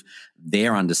improve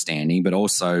their understanding, but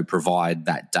also provide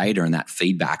that data and that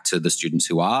feedback to the students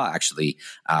who are actually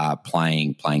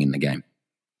playing in the game.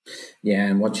 Yeah,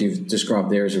 and what you've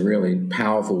described there is a really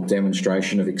powerful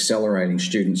demonstration of accelerating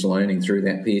students' learning through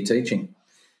that peer teaching.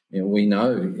 We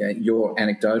know your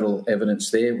anecdotal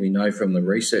evidence there. We know from the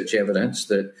research evidence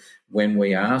that when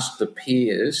we ask the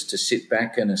peers to sit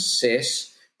back and assess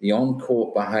the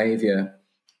on-court behaviour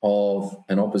of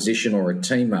an opposition or a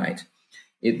teammate,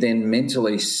 it then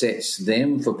mentally sets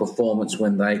them for performance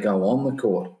when they go on the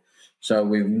court. So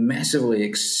we've massively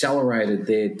accelerated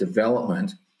their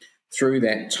development through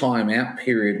that time-out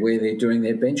period where they're doing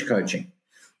their bench coaching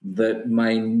that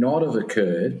may not have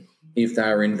occurred if they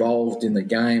were involved in the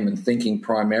game and thinking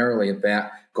primarily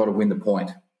about got to win the point,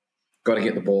 got to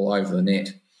get the ball over the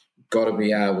net, got to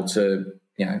be able to,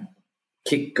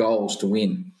 kick goals to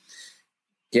win.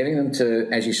 Getting them to,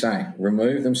 as you say,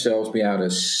 remove themselves, be able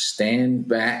to stand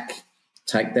back,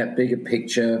 take that bigger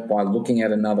picture by looking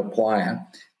at another player.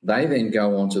 They then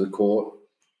go onto the court,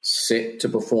 set to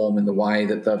perform in the way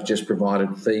that they've just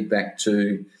provided feedback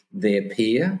to their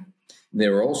peer.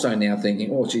 They're also now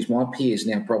thinking, oh, geez, my peer's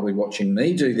now probably watching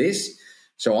me do this,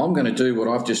 so I'm going to do what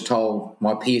I've just told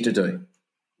my peer to do.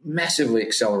 Massively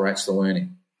accelerates the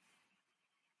learning.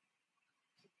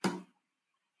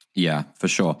 Yeah, for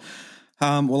sure.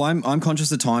 Well, I'm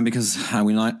conscious of time because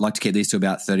we like to keep these to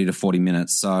about 30 to 40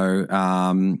 minutes. So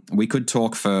we could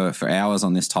talk for hours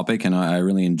on this topic, and I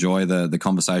really enjoy the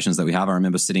conversations that we have. I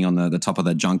remember sitting on the top of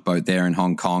the junk boat there in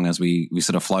Hong Kong as we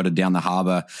sort of floated down the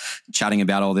harbour chatting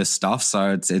about all this stuff.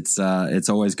 So it's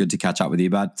always good to catch up with you.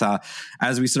 But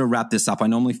as we sort of wrap this up, I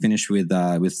normally finish with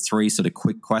three sort of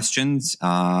quick questions.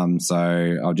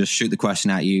 So I'll just shoot the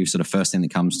question at you, sort of first thing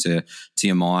that comes to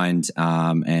your mind,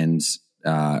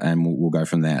 and we'll go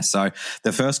from there. So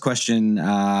the first question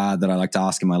that I like to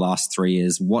ask in my last three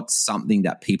is, what's something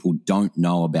that people don't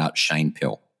know about Shane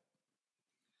Pill?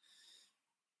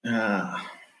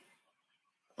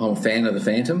 I'm a fan of the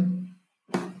Phantom.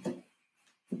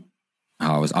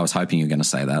 I was hoping you were going to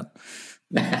say that.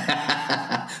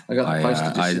 I got the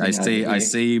poster. I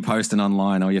see you posting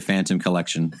online all your Phantom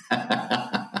collection.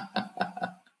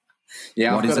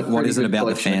 Yeah, what is it about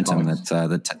the Phantom look,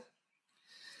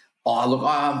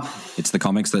 it's the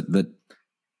comics that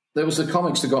there was the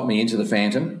comics that got me into the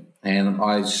Phantom, and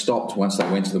I stopped once they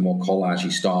went to the more collage-y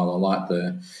style. I like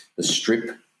the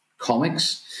strip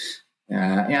comics.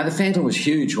 The Phantom was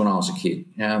huge when I was a kid.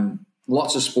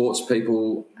 Lots of sports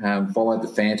people followed the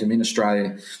Phantom. In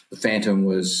Australia, the Phantom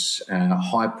was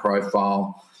high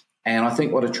profile, and I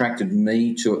think what attracted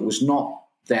me to it was not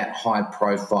that high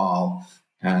profile,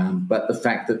 but the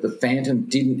fact that the Phantom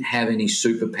didn't have any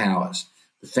superpowers.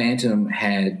 The Phantom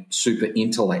had super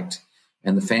intellect,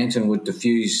 and the Phantom would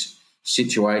diffuse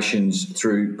situations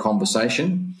through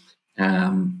conversation.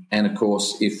 And of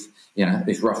course, if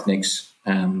Roughnecks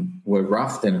were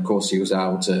rough, then of course he was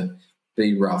able to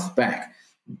be rough back.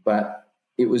 But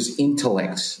it was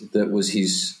intellect that was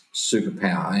his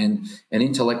superpower, and an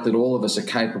intellect that all of us are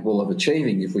capable of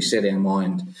achieving if we set our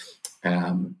mind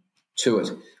to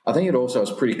it. I think it also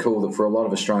was pretty cool that for a lot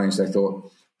of Australians, they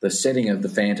thought the setting of the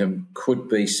Phantom could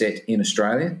be set in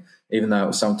Australia, even though it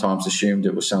was sometimes assumed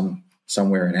it was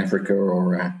somewhere in Africa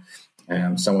or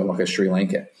somewhere like Sri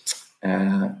Lanka.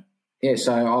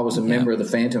 So I was a member of the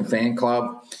Phantom fan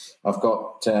club. I've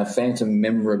got Phantom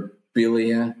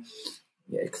memorabilia,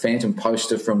 Phantom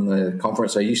poster from the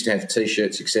conference. I used to have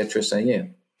T-shirts, etc. So,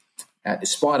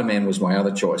 Spider-Man was my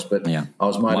other choice, but I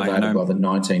was motivated by the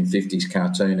 1950s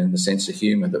cartoon and the sense of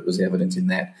humour that was evident in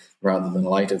that rather than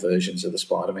later versions of the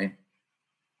Spider-Man.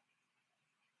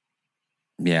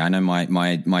 Yeah, I know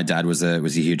my dad was a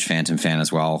huge Phantom fan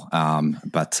as well.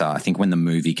 But I think when the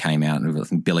movie came out, I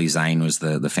think Billy Zane was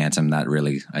the Phantom. That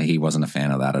really, he wasn't a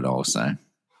fan of that at all. So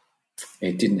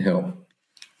it didn't help.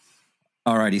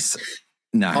 Alrighty,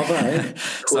 no. Although,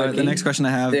 so the next question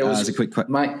I have is a quick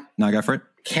question. Mate, no, go for it.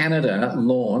 Canada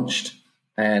launched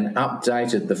and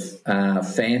updated the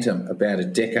Phantom about a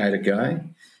decade ago,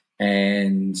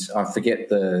 and I forget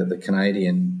the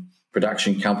Canadian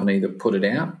production company that put it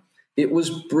out. It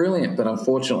was brilliant, but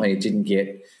unfortunately it didn't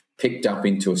get picked up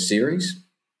into a series.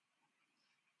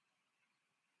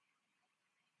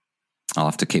 I'll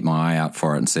have to keep my eye out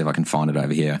for it and see if I can find it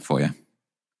over here for you.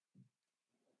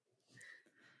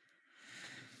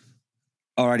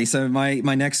 Alrighty, so my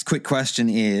next quick question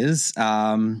is,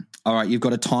 all right, you've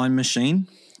got a time machine.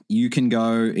 You can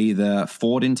go either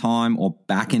forward in time or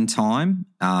back in time,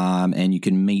 and you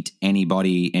can meet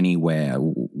anybody anywhere.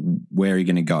 Where are you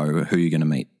going to go? Who are you going to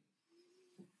meet?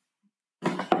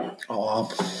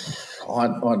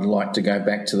 I'd like to go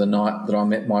back to the night that I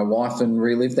met my wife and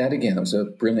relive that again. It was a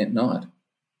brilliant night.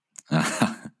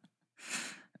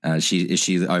 Is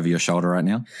she over your shoulder right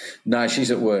now? No,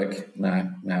 she's at work.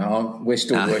 No, we're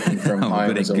still working from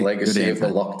home as a legacy of the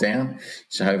lockdown.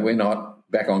 So we're not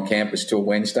back on campus till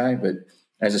Wednesday, but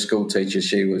as a school teacher,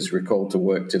 she was recalled to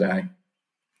work today.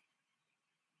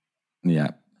 Yeah.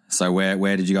 So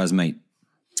where did you guys meet?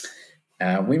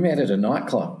 We met at a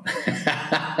nightclub.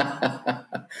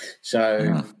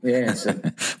 So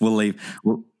we'll leave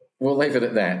it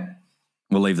at that.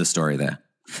 We'll leave the story there.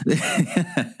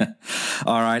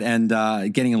 All right, and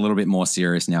getting a little bit more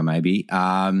serious now, maybe.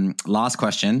 Last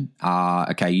question.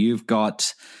 Okay, you've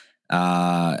got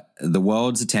the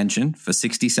world's attention for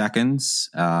 60 seconds.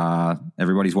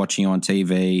 Everybody's watching you on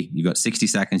TV. You've got 60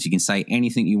 seconds. You can say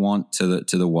anything you want to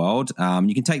the world.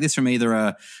 You can take this from either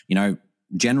a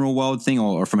general world thing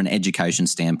or from an education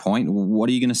standpoint. What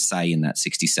are you going to say in that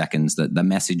 60 seconds? The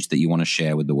message that you want to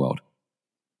share with the world?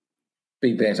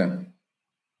 Be better.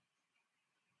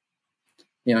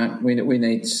 We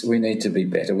need to be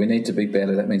better. We need to be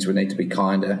better. That means we need to be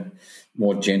kinder,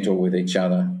 more gentle with each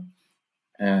other.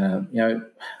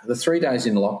 The 3 days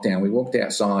in lockdown, we walked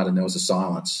outside and there was a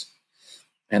silence.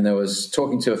 And there was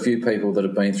talking to a few people that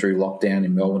have been through lockdown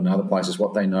in Melbourne and other places.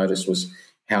 What they noticed was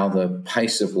how the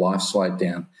pace of life slowed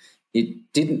down.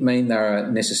 It didn't mean they were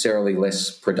necessarily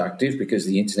less productive because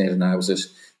the internet enables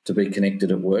us to be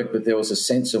connected at work, but there was a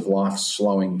sense of life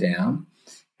slowing down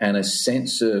and a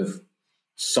sense of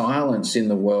silence in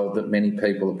the world that many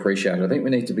people appreciate. I think we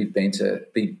need to be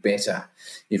better.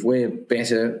 If we're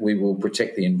better, we will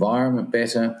protect the environment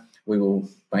better. We will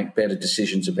make better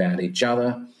decisions about each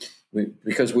other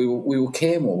because we will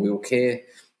care more. We will care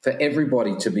for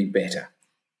everybody to be better.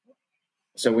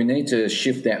 So we need to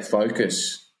shift that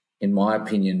focus, in my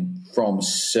opinion, from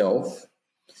self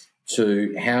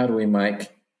to how do we make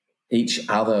each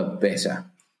other better.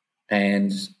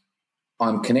 And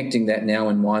I'm connecting that now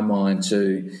in my mind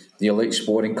to the elite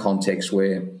sporting context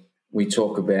where we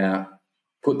talk about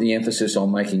put the emphasis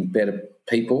on making better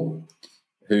people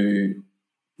who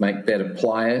make better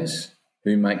players,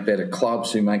 who make better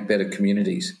clubs, who make better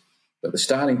communities. But the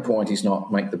starting point is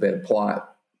not make the better player.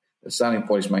 The starting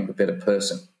point is make the better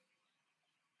person,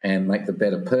 and make the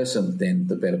better person then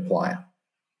the better player.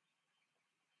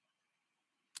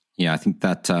 Yeah, I think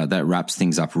that that wraps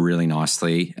things up really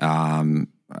nicely. The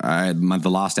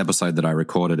last episode that I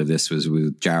recorded of this was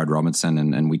with Jared Robinson,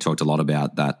 and we talked a lot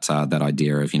about that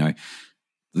idea of,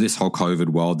 this whole COVID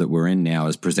world that we're in now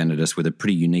has presented us with a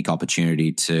pretty unique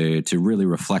opportunity to really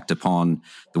reflect upon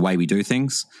the way we do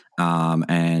things.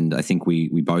 And I think we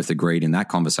both agreed in that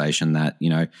conversation that,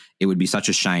 it would be such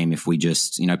a shame if we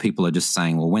just, people are just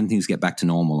saying, well, when things get back to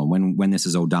normal and when this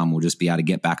is all done, we'll just be able to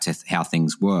get back to how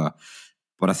things were.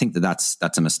 But I think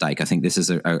that's a mistake. I think this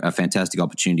is a fantastic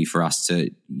opportunity for us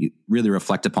to really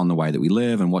reflect upon the way that we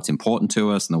live and what's important to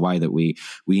us and the way that we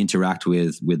interact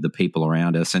with the people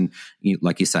around us. And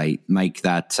like you say, make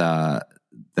that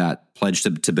pledge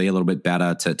to be a little bit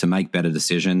better, to make better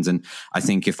decisions. And I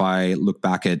think if I look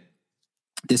back at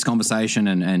this conversation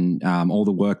and all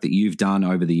the work that you've done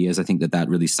over the years, I think that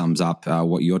really sums up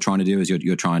what you're trying to do. Is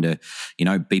you're trying to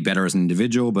be better as an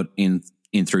individual, but in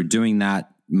through doing that,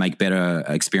 make better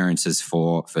experiences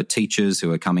for teachers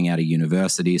who are coming out of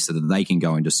university so that they can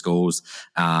go into schools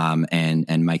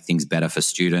and make things better for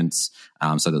students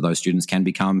so that those students can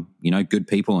become, good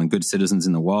people and good citizens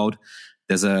in the world.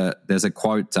 There's a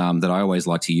quote that I always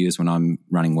like to use when I'm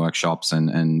running workshops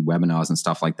and webinars and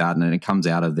stuff like that, and it comes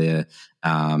out of the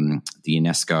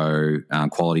UNESCO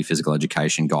Quality Physical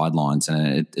Education Guidelines,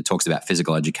 and it talks about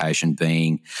physical education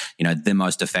being, the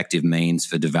most effective means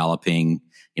for developing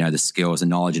the skills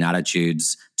and knowledge and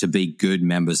attitudes to be good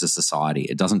members of society.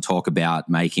 It doesn't talk about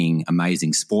making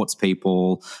amazing sports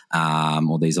people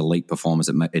or these elite performers.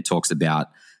 It talks about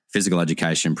physical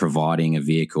education providing a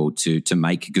vehicle to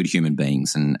make good human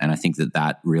beings. And I think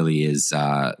that really is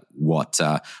what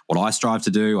I strive to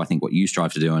do. I think what you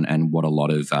strive to do and what a lot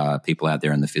of people out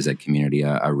there in the phys ed community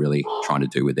are really trying to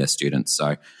do with their students.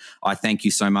 So I thank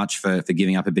you so much for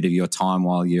giving up a bit of your time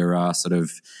while you're sort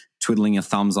of twiddling your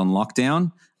thumbs on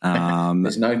lockdown.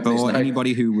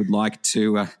 Anybody who would like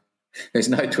to... there's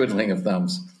no twiddling of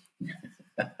thumbs.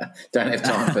 Don't have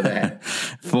time for that.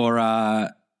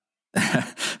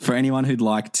 For anyone who'd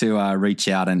like to reach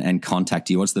out and contact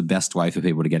you, what's the best way for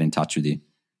people to get in touch with you?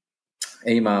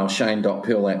 Email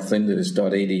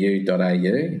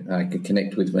shane.pill@flinders.edu.au. You can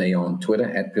connect with me on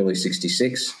Twitter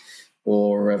 @Pilly66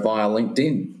 or via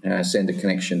LinkedIn. Send a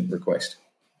connection request.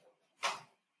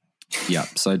 Yeah,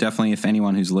 so definitely if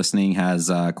anyone who's listening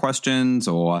has questions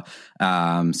or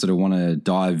sort of want to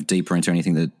dive deeper into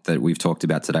anything that we've talked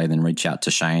about today, then reach out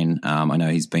to Shane. I know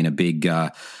he's been a big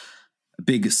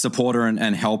supporter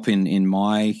and help in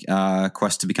my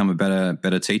quest to become a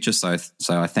better teacher. So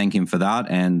I thank him for that.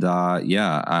 And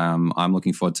I'm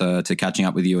looking forward to catching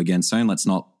up with you again soon. Let's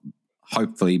not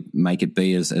hopefully make it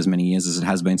be as many years as it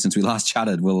has been since we last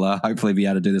chatted. We'll hopefully be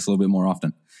able to do this a little bit more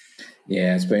often.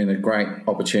 Yeah, it's been a great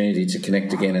opportunity to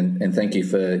connect again, and thank you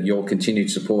for your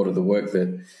continued support of the work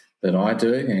that I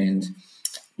do. And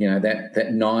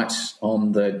that night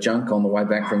on the junk on the way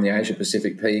back from the Asia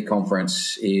Pacific PE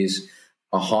conference is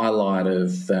a highlight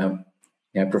of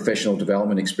professional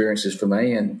development experiences for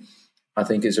me, and I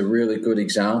think is a really good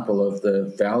example of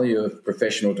the value of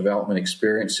professional development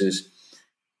experiences.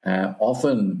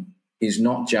 Often is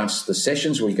not just the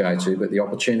sessions we go to, but the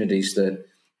opportunities that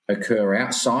occur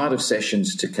outside of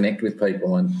sessions to connect with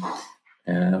people. And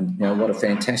what a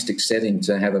fantastic setting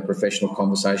to have a professional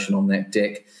conversation on that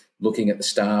deck, looking at the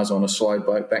stars on a slow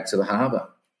boat back to the harbour.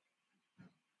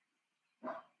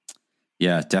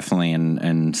 Yeah, definitely.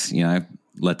 And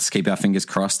let's keep our fingers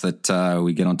crossed that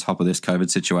we get on top of this COVID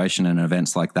situation and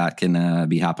events like that can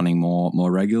be happening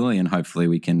more regularly, and hopefully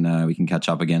we can catch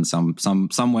up again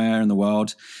somewhere in the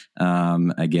world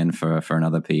again for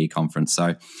another PE conference.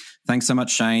 So thanks so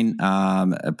much, Shane.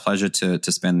 A pleasure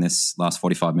to spend this last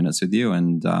 45 minutes with you,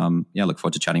 and look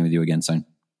forward to chatting with you again soon.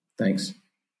 Thanks.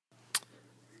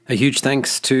 A huge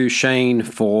thanks to Shane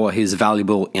for his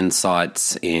valuable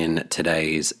insights in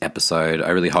today's episode. I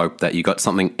really hope that you got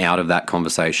something out of that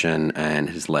conversation and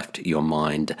has left your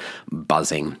mind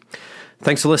buzzing.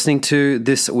 Thanks for listening to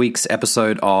this week's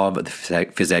episode of the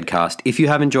Phys Edcast. If you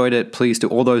have enjoyed it, please do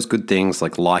all those good things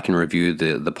like and review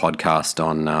the podcast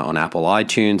on Apple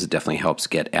iTunes. It definitely helps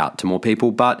get out to more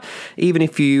people. But even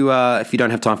if you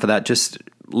don't have time for that, just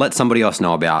let somebody else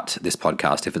know about this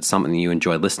podcast. If it's something you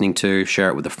enjoy listening to, share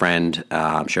it with a friend,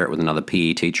 share it with another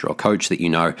PE teacher or coach that you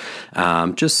know,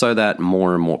 just so that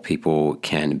more and more people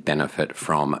can benefit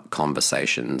from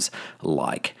conversations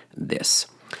like this.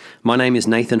 My name is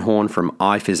Nathan Horn from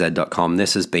iphysed.com.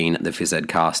 This has been the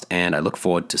PhysEdcast, and I look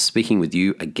forward to speaking with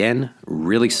you again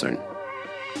really soon.